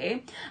show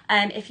you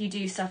if you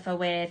do suffer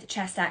with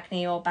chest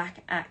acne or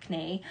back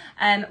acne.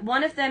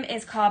 One of them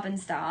is Carbon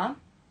Star.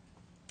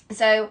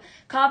 So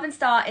Carbon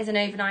Star is an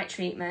overnight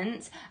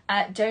treatment.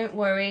 Don't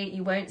worry,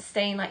 you won't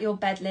stain like your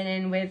bed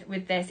linen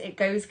with this. It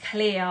goes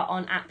clear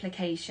on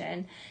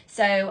application.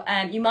 So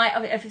you might,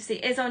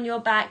 obviously it is on your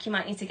back, you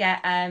might need to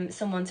get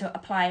someone to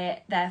apply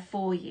it there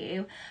for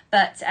you.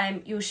 But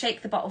you'll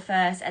shake the bottle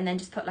first and then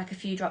just put like a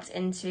few drops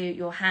into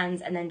your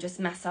hands and then just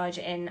massage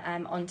it in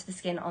onto the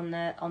skin on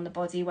the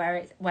body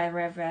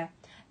wherever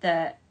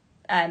the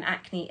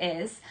acne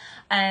is.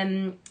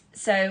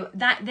 So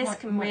this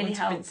can really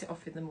help. Rinse it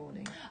off in the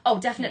morning. Oh,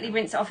 definitely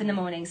rinse it off in the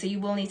morning. So you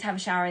will need to have a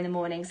shower in the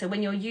morning. So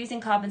when you're using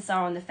Carbon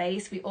Star on the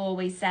face, we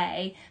always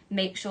say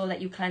make sure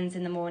that you cleanse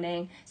in the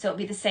morning. So it'll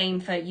be the same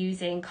for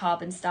using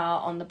Carbon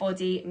Star on the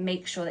body.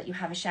 Make sure that you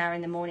have a shower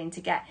in the morning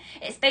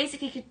it's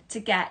basically to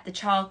get the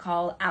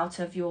charcoal out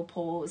of your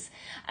pores.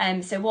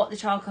 So what the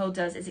charcoal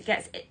does is it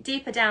gets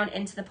deeper down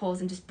into the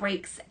pores and just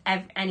breaks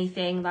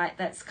anything like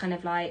that's kind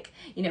of like,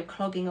 you know,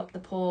 clogging up the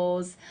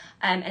pores.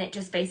 And it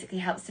just basically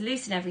helps to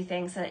loosen everything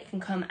so that it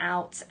can come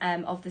out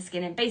of the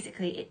skin, and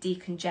basically it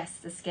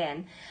decongests the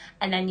skin.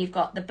 And then you've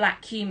got the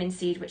black cumin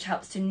seed, which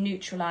helps to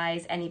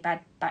neutralize any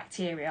bad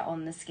bacteria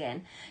on the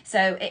skin.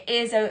 So it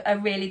is a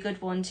really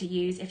good one to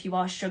use if you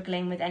are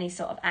struggling with any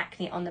sort of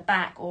acne on the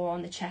back or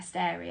on the chest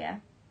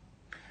area.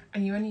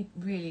 And you only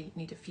really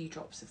need a few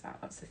drops of that,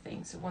 that's the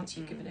thing. So once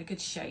you've given it a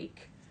good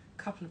shake,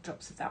 a couple of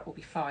drops of that will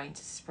be fine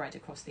to spread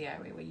across the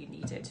area where you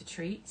need it to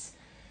treat.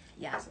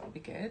 Yeah, so that'll be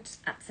good.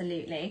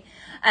 Absolutely.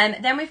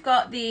 Then we've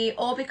got the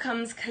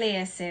Orbicums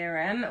Clear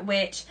Serum,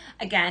 which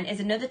again is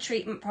another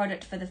treatment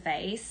product for the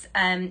face,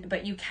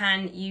 but you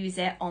can use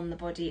it on the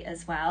body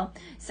as well.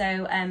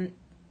 So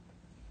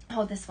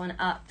hold this one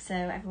up so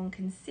everyone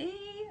can see.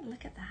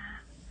 Look at that.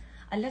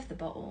 I love the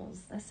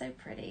bottles, they're so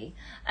pretty.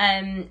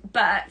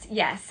 But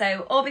yeah,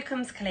 so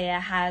Orbicums Clear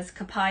has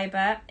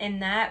copaiba in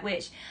there,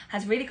 which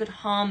has really good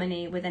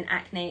harmony with an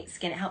acne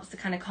skin. It helps to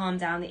kind of calm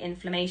down the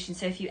inflammation.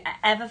 So if you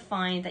ever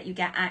find that you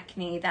get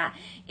acne that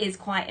is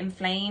quite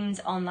inflamed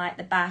on like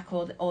the back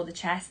or the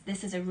chest,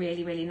 this is a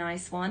really, really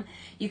nice one.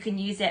 You can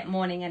use it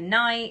morning and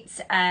night,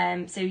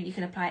 so you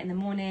can apply it in the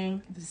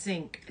morning. The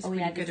zinc is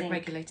really good at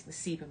regulating the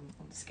sebum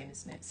on the skin,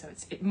 isn't it? So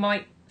it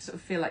might sort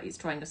of feel like it's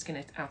drying your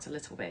skin out a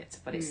little bit,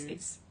 but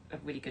it's a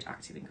really good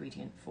active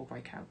ingredient for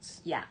breakouts.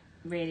 Yeah,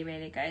 really,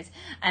 really good.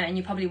 And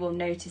you probably will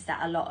notice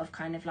that a lot of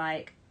kind of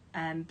like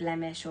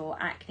blemish or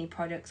acne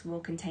products will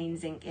contain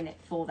zinc in it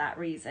for that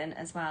reason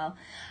as well.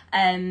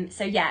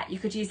 So yeah, you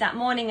could use that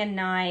morning and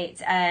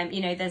night. You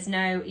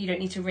know, you don't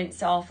need to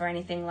rinse off or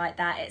anything like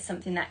that. It's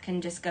something that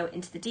can just go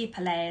into the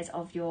deeper layers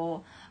of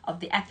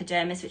the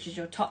epidermis, which is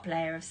your top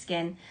layer of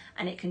skin,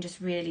 and it can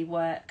just really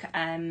work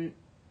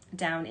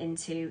down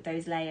into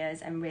those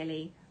layers and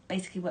really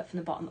basically work from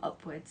the bottom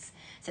upwards.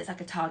 So it's like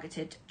a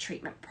targeted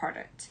treatment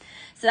product.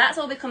 So that's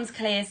Orbicums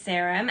Clear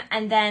Serum.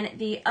 And then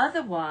the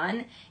other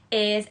one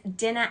is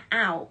Dinner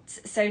Out.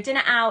 So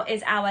Dinner Out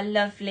is our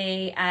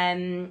lovely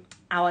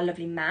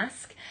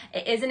mask.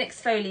 It is an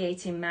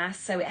exfoliating mask,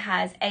 so it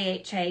has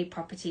AHA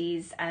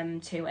properties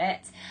to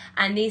it,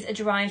 and these are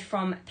derived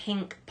from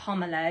pink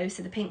pomelo,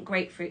 so the pink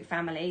grapefruit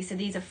family. So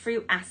these are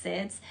fruit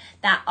acids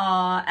that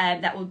are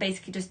that will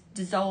basically just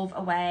dissolve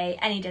away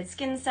any dead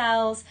skin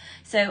cells.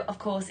 So of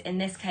course in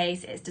this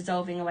case it's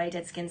dissolving away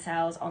dead skin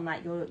cells on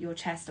like your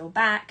chest or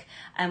back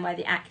where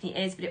the acne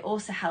is, but it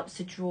also helps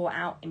to draw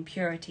out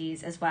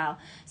impurities as well.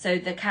 So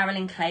the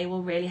Caroline Clay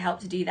will really help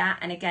to do that,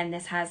 and again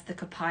this has the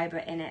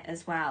copaiba in it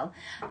as well.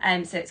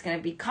 So it's going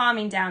to be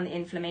calming down the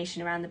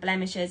inflammation around the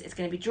blemishes. It's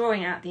going to be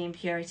drawing out the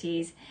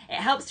impurities. It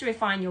helps to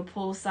refine your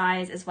pore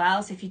size as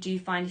well. So if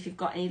you've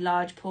got any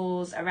large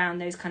pores around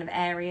those kind of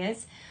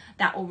areas,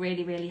 that will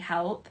really, really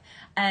help.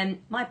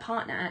 My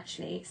partner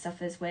actually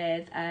suffers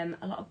with a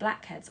lot of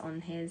blackheads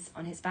on his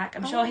back.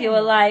 I'm sure he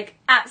will like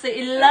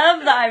absolutely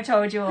love that I've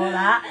told you all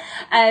that.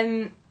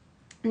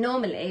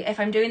 Normally, if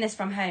I'm doing this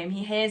from home,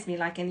 he hears me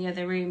like in the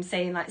other room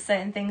saying like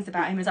certain things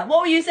about him. He's like,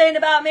 what were you saying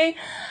about me?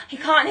 He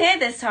can't hear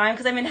this time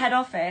because I'm in head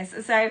office.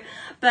 So,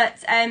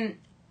 but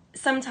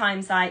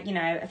sometimes like, you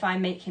know, if I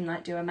make him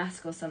like do a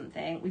mask or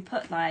something, we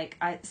put like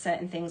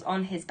certain things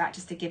on his back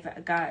just to give it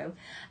a go.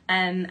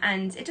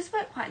 And it just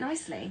worked quite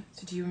nicely.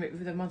 So do you remove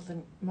with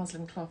a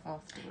muslin cloth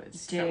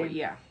afterwards? Do.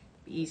 Yeah.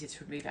 Easier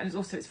to remove, and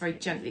it's very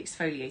gently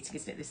exfoliating,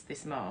 isn't it,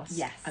 this mask?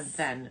 Yes. And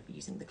then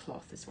using the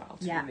cloth as well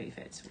to remove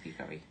it will be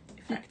very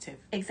effective.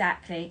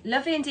 Exactly.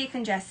 Lovely and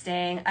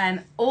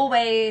decongesting.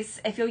 Always,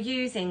 if you're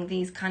using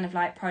these kind of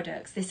like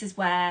products, this is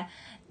where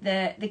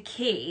the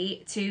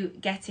key to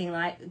getting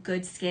like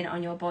good skin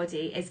on your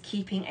body is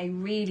keeping a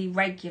really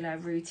regular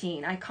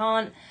routine. I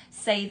can't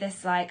say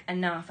this like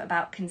enough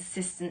about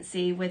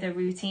consistency with a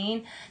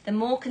routine. The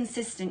more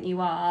consistent you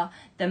are,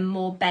 the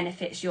more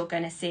benefits you're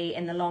going to see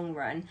in the long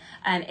run.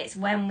 It's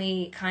when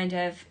we kind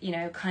of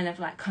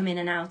like come in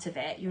and out of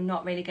it, you're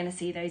not really going to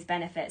see those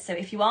benefits. So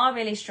if you are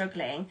really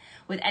struggling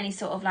with any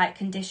sort of like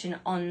condition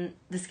on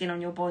the skin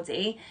on your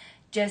body,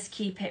 just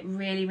keep it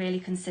really, really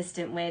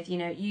consistent with, you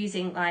know,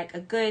 using like a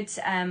good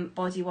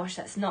body wash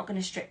that's not going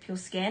to strip your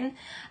skin.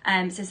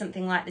 So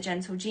something like the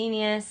Gentle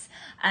Genius.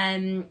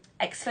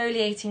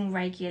 exfoliating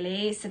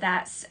regularly, so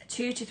that's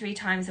 2 to 3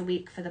 times a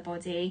week for the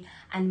body,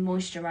 and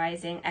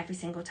moisturizing every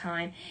single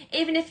time.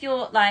 Even if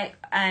you're like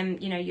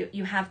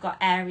you have got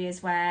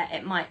areas where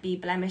it might be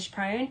blemish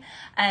prone,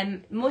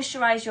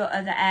 moisturize your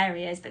other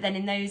areas, but then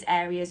in those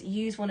areas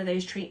use one of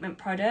those treatment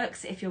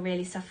products if you're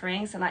really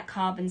suffering. So like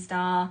Carbon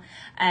Star,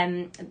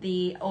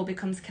 the All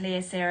Becomes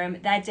Clear serum,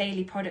 they're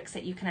daily products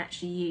that you can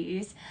actually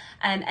use,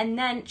 and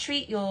then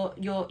treat your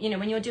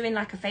when you're doing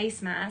like a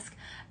face mask,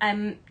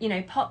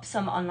 pop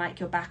some on like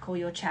your back or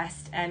your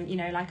chest.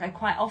 Like I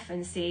quite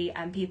often see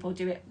people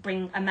do it,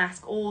 bring a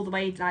mask all the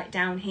way like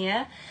down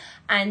here,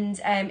 and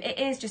it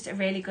is just a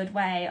really good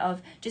way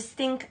of just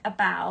think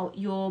about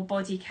your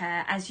body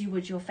care as you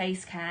would your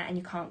face care, and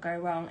you can't go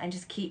wrong, and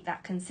just keep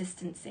that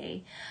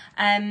consistency.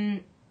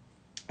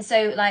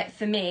 So like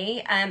for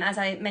me, as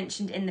I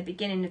mentioned in the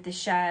beginning of the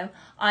show,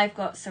 I've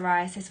got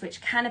psoriasis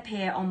which can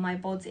appear on my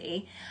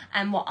body,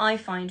 and what I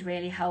find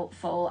really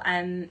helpful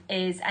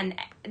is, and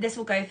this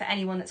will go for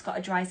anyone that's got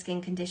a dry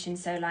skin condition,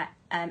 so like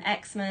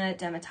eczema,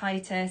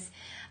 dermatitis,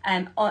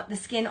 the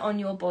skin on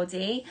your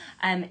body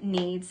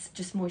needs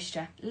just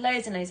moisture,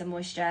 loads and loads of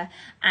moisture.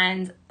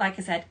 And like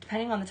I said,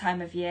 depending on the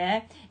time of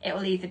year, it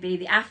will either be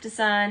the after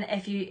sun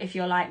if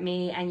you're like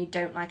me and you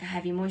don't like a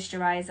heavy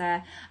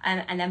moisturizer,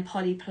 and then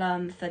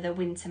Polyplum for the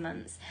winter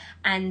months.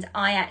 And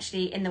I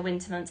actually, in the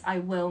winter months, I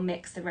will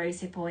mix the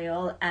rosehip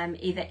oil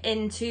either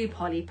into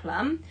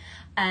Polyplum,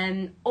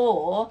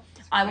 or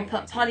I will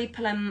put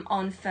Polyplum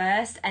on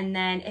first, and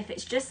then if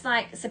it's just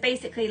like, so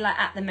basically like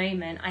at the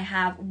moment I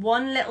have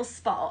one little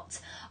spot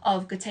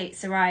of guttate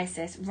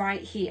psoriasis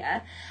right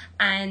here,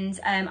 and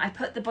I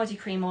put the body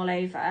cream all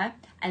over,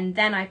 and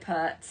then I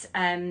put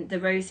the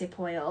rosehip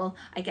oil.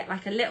 I get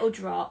like a little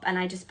drop and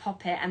I just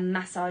pop it and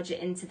massage it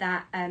into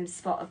that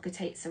spot of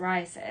guttate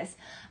psoriasis,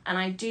 and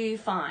I do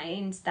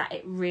find that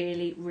it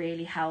really,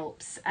 really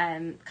helps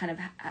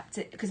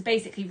because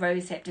basically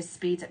rosehip just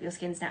speeds up your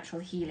skin's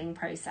natural healing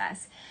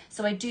process.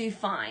 So I do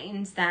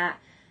find that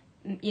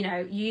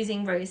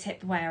using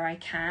rosehip where I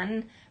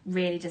can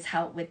really does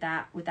help with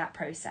that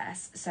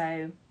process.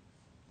 So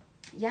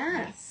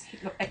yes,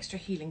 extra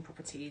healing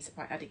properties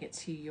by adding it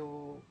to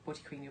your body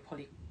cream, your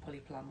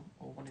Polyplum,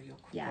 or one of your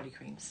body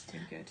creams.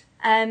 Doing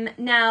good.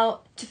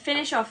 Now to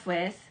finish off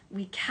with,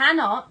 we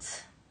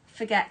cannot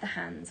forget the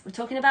hands. We're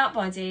talking about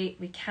body,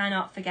 we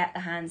cannot forget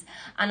the hands.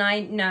 And I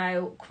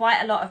know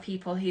quite a lot of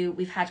people who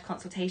we've had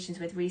consultations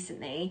with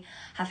recently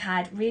have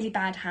had really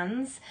bad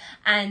hands,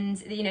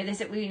 and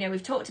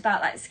we've talked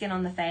about like skin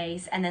on the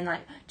face, and then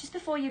like just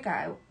before you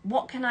go,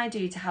 what can I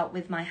do to help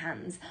with my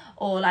hands?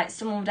 Or like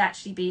someone would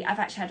actually be, I've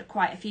actually had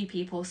quite a few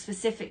people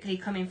specifically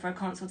coming for a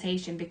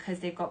consultation because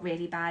they've got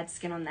really bad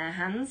skin on their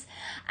hands.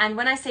 And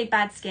when I say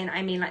bad skin,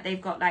 I mean like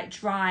they've got like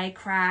dry,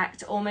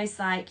 cracked, almost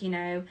like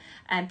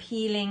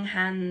peeling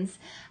hands,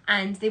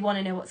 and they want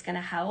to know what's going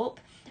to help.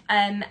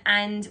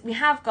 And we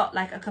have got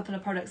like a couple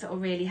of products that will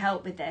really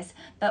help with this,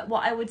 but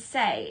what I would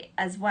say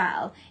as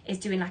well is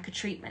doing like a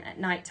treatment at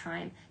night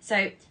time.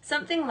 So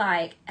something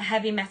like a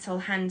heavy metal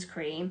hand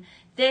cream.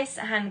 This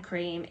hand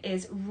cream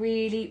is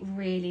really,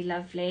 really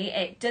lovely.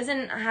 It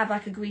doesn't have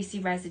like a greasy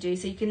residue,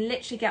 so you can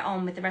literally get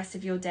on with the rest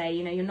of your day.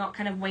 You're not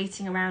kind of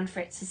waiting around for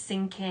it to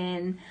sink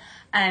in.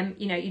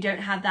 You don't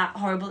have that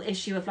horrible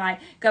issue of like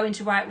going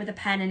to write with a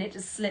pen and it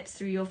just slips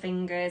through your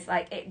fingers.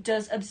 Like it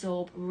does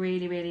absorb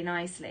really, really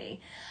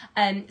nicely.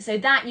 So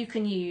that you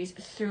can use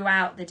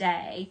throughout the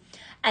day.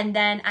 And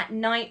then at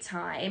night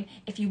time,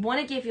 if you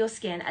want to give your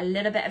skin a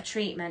little bit of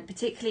treatment,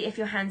 particularly if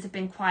your hands have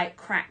been quite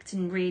cracked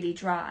and really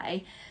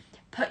dry,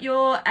 put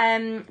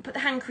the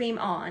hand cream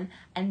on,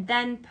 and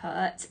then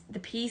put the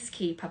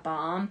Peacekeeper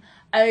balm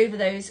over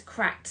those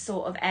cracked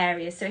sort of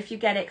areas. So if you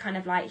get it kind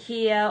of like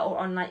here or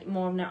on like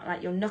more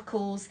like your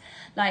knuckles,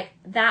 like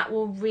that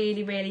will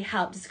really, really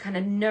help just kind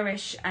of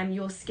nourish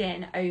your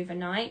skin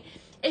overnight.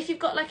 If you've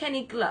got like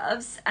any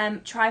gloves,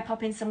 try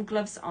popping some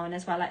gloves on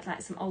as well, like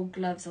some old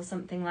gloves or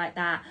something like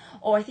that.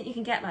 Or I think you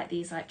can get like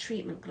these like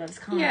treatment gloves,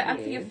 can't you? Yeah, and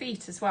for your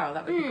feet as well.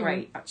 That would be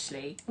great,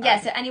 actually. Yeah,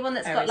 so anyone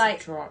that's got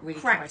like really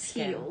cracked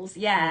heels,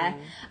 yeah.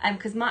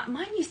 Because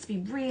mine used to be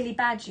really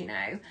bad,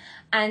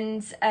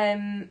 and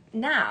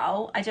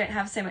now I don't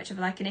have so much of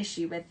like an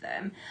issue with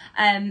them.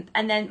 And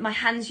then my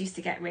hands used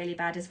to get really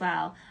bad as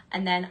well,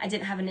 and then I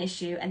didn't have an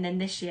issue. And then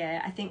this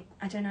year,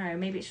 I don't know,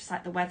 maybe it's just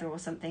like the weather or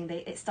something,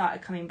 it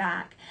started coming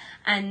back.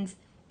 And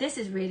this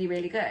is really,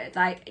 really good.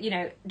 Like,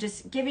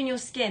 just giving your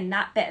skin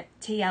that bit of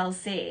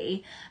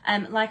TLC.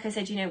 Like I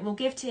said, we'll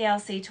give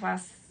TLC to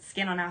our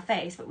skin on our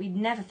face, but we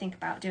never think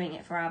about doing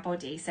it for our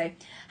body. So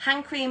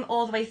hand cream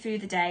all the way through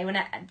the day,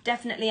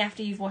 definitely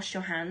after you've washed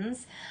your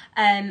hands,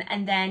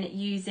 and then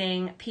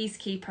using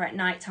Peacekeeper at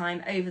night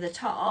time over the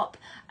top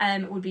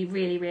would be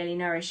really, really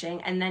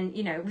nourishing. And then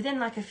within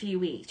like a few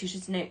weeks you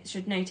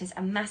should notice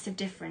a massive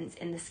difference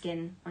in the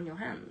skin on your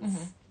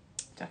hands.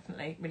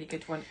 Definitely, really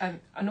good one.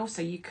 And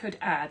also you could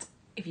add,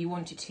 if you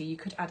wanted to, you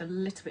could add a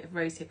little bit of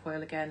rosehip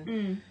oil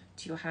again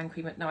to your hand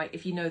cream at night.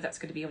 If you know that's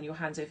going to be on your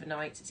hands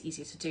overnight, it's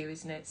easier to do,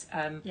 isn't it?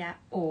 Yeah.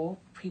 Or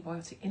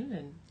prebiotic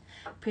inulin.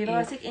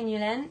 Prebiotic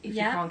inulin. If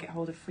you can't get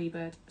hold of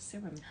Freebird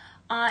serum.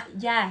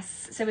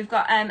 Yes, so we've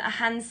got a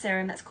hand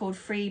serum that's called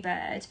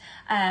Freebird,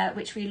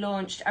 which we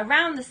launched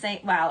around the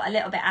same, well, a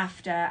little bit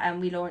after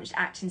we launched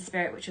Acting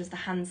Spirit, which was the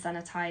hand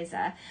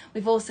sanitizer.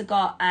 We've also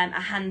got a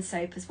hand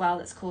soap as well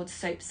that's called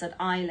Soapsud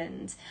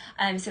Island.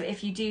 So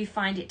if you do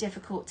find it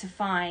difficult to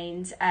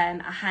find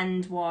a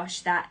hand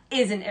wash that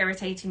isn't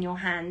irritating your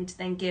hand,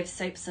 then give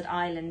Soapsud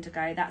Island a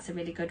go. That's a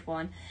really good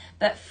one.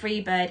 But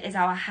Freebird is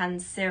our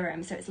hand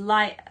serum, so it's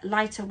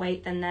lighter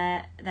weight than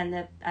the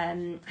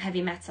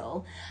heavy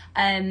metal.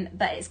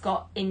 But it's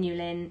got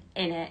inulin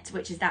in it,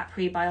 which is that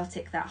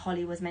prebiotic that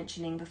Holly was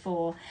mentioning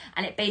before,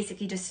 and it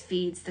basically just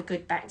feeds the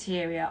good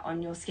bacteria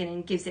on your skin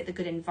and gives it the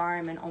good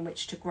environment on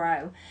which to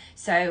grow.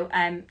 So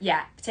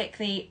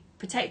particularly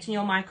protecting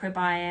your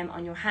microbiome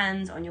on your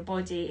hands, on your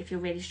body, if you're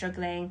really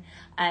struggling,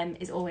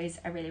 is always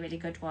a really, really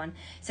good one.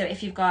 So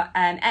if you've got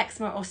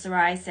eczema or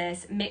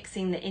psoriasis,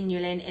 mixing the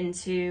inulin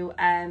into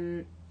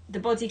the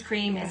body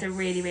cream is a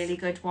really, really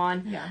good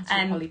one. Yeah,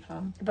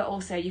 polyplum. But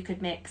also you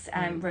could mix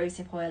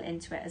rosehip oil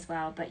into it as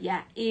well. But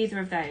yeah, either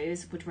of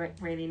those would work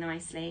really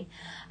nicely.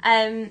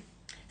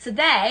 So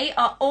they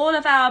are all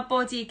of our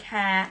body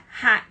care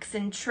hacks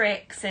and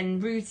tricks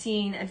and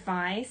routine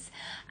advice.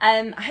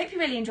 I hope you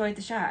really enjoyed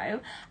the show.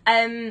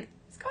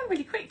 Gone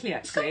really quickly,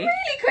 actually.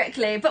 Really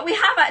quickly, but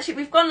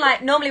we've gone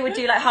normally we'd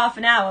do half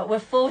an hour. We're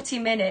 40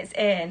 minutes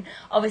in.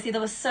 Obviously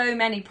there were so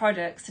many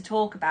products to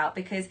talk about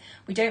because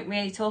we don't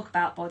really talk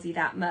about body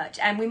that much,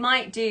 and we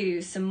might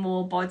do some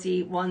more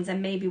body ones,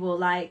 and maybe we'll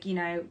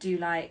do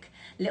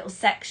little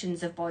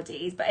sections of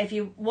bodies. But if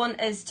you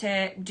want us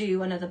to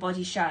do another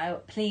body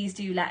show, please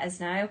do let us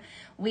know.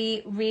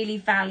 We really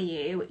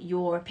value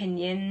your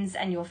opinions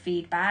and your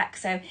feedback.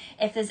 So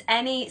if there's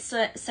any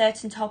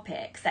certain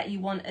topics that you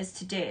want us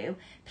to do,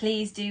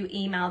 please do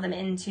email them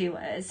in to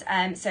us.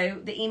 So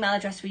the email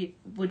address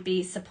would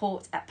be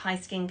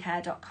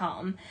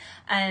support@pieskincare.com.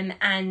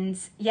 And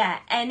yeah,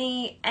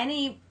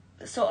 any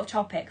sort of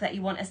topic that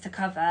you want us to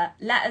cover,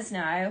 let us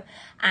know.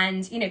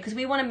 And because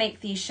we want to make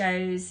these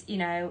shows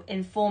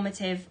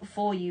informative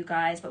for you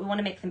guys, but we want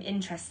to make them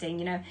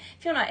interesting.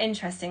 If you're not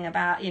interesting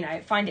about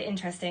find it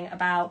interesting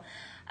about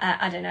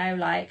I don't know,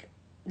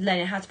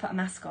 learning how to put a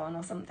mask on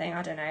or something,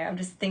 I don't know, I'm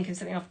just thinking of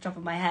something off the top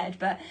of my head,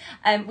 but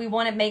we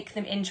want to make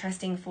them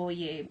interesting for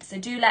you. So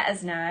do let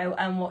us know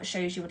what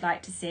shows you would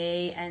like to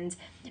see, and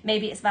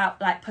maybe it's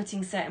about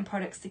putting certain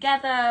products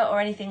together or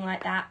anything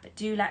like that, but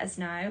do let us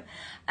know.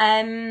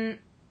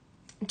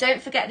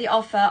 Don't forget the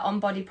offer on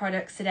body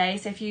products today.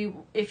 So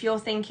if you're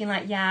thinking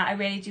I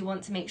really do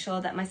want to make sure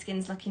that my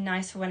skin's looking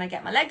nice for when I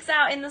get my legs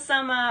out in the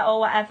summer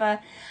or whatever,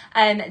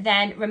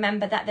 then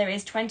remember that there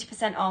is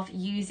 20% off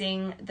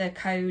using the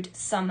code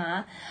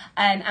SUMMER.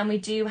 And we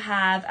do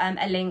have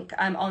a link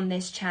on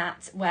this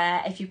chat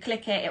where if you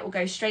click it, it will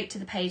go straight to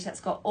the page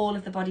that's got all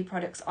of the body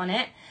products on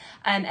it.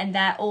 And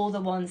they're all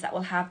the ones that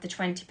will have the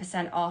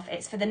 20% off.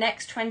 It's for the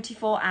next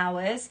 24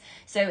 hours.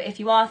 So if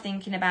you are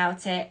thinking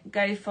about it,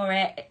 go for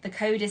it. The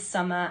code is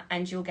SUMMER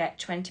and you'll get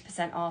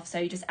 20% off. So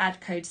you just add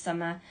code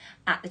SUMMER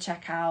at the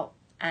checkout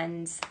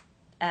and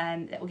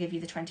it will give you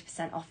the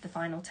 20% off the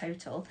final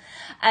total.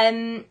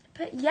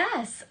 But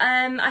yes,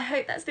 I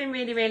hope that's been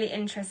really, really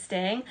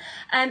interesting.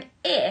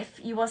 If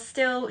you are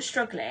still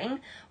struggling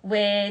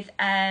with,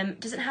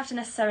 doesn't have to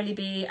necessarily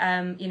be,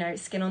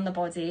 skin on the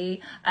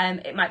body,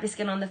 it might be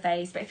skin on the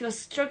face, but if you're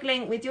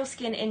struggling with your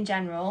skin in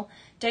general,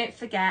 don't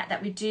forget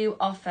that we do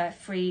offer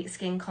free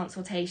skin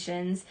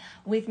consultations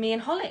with me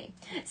and Holly.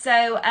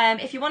 So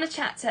if you want to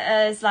chat to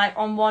us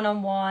on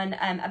one-on-one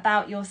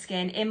about your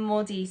skin in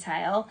more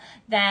detail,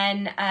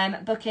 then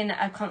book in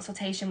a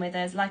consultation with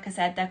us. Like I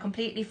said, they're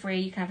completely free.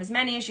 You can have as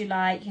many as you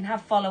like. You can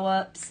have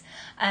follow-ups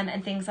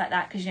and things like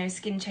that because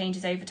skin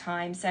changes over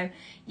time. So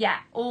yeah,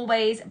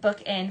 always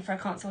book in for a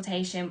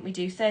consultation. We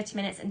do 30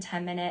 minutes and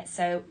 10 minutes.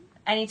 So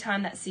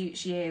anytime that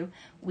suits you,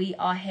 we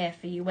are here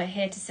for you. We're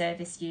here to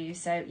service you.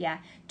 So yeah,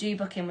 do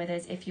book in with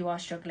us if you are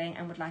struggling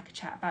and would like a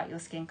chat about your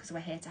skin, because we're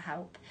here to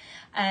help.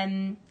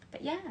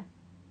 But yeah,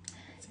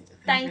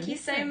 thank you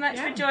so much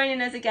for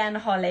joining us again,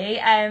 Holly.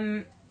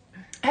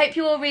 Hope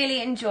you all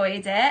really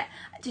enjoyed it.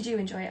 Did you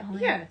enjoy it,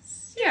 Holly? Yes.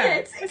 Yeah,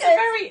 it's a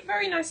very,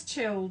 very nice,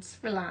 chilled,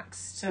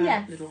 relaxed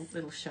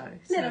little show.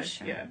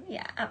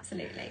 Yeah,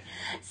 absolutely.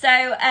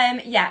 So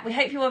we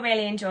hope you all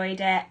really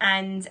enjoyed it,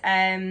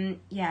 and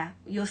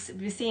you'll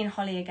be seeing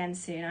Holly again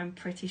soon. I'm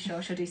pretty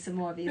sure she'll do some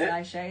more of these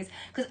live shows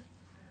because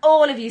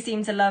all of you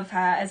seem to love her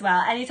as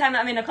well. Anytime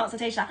that I'm in a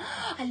consultation,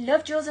 I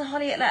love Jules and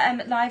Holly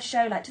at live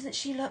show. Doesn't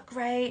she look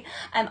great?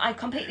 I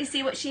completely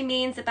see what she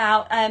means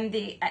about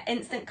the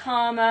instant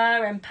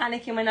karma and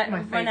panicking when I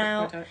run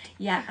out. Product.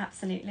 Yeah,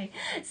 absolutely.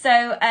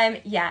 So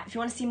if you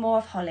want to see more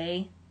of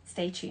Holly,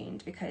 stay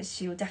tuned because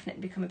she will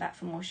definitely be coming back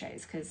for more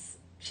shows because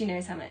she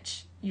knows how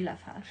much you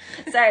love her.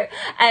 So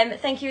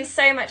thank you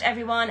so much,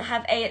 everyone.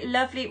 Have a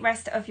lovely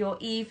rest of your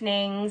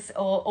evenings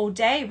or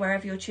day,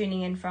 wherever you're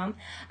tuning in from.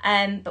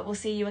 But we'll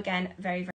see you again very, very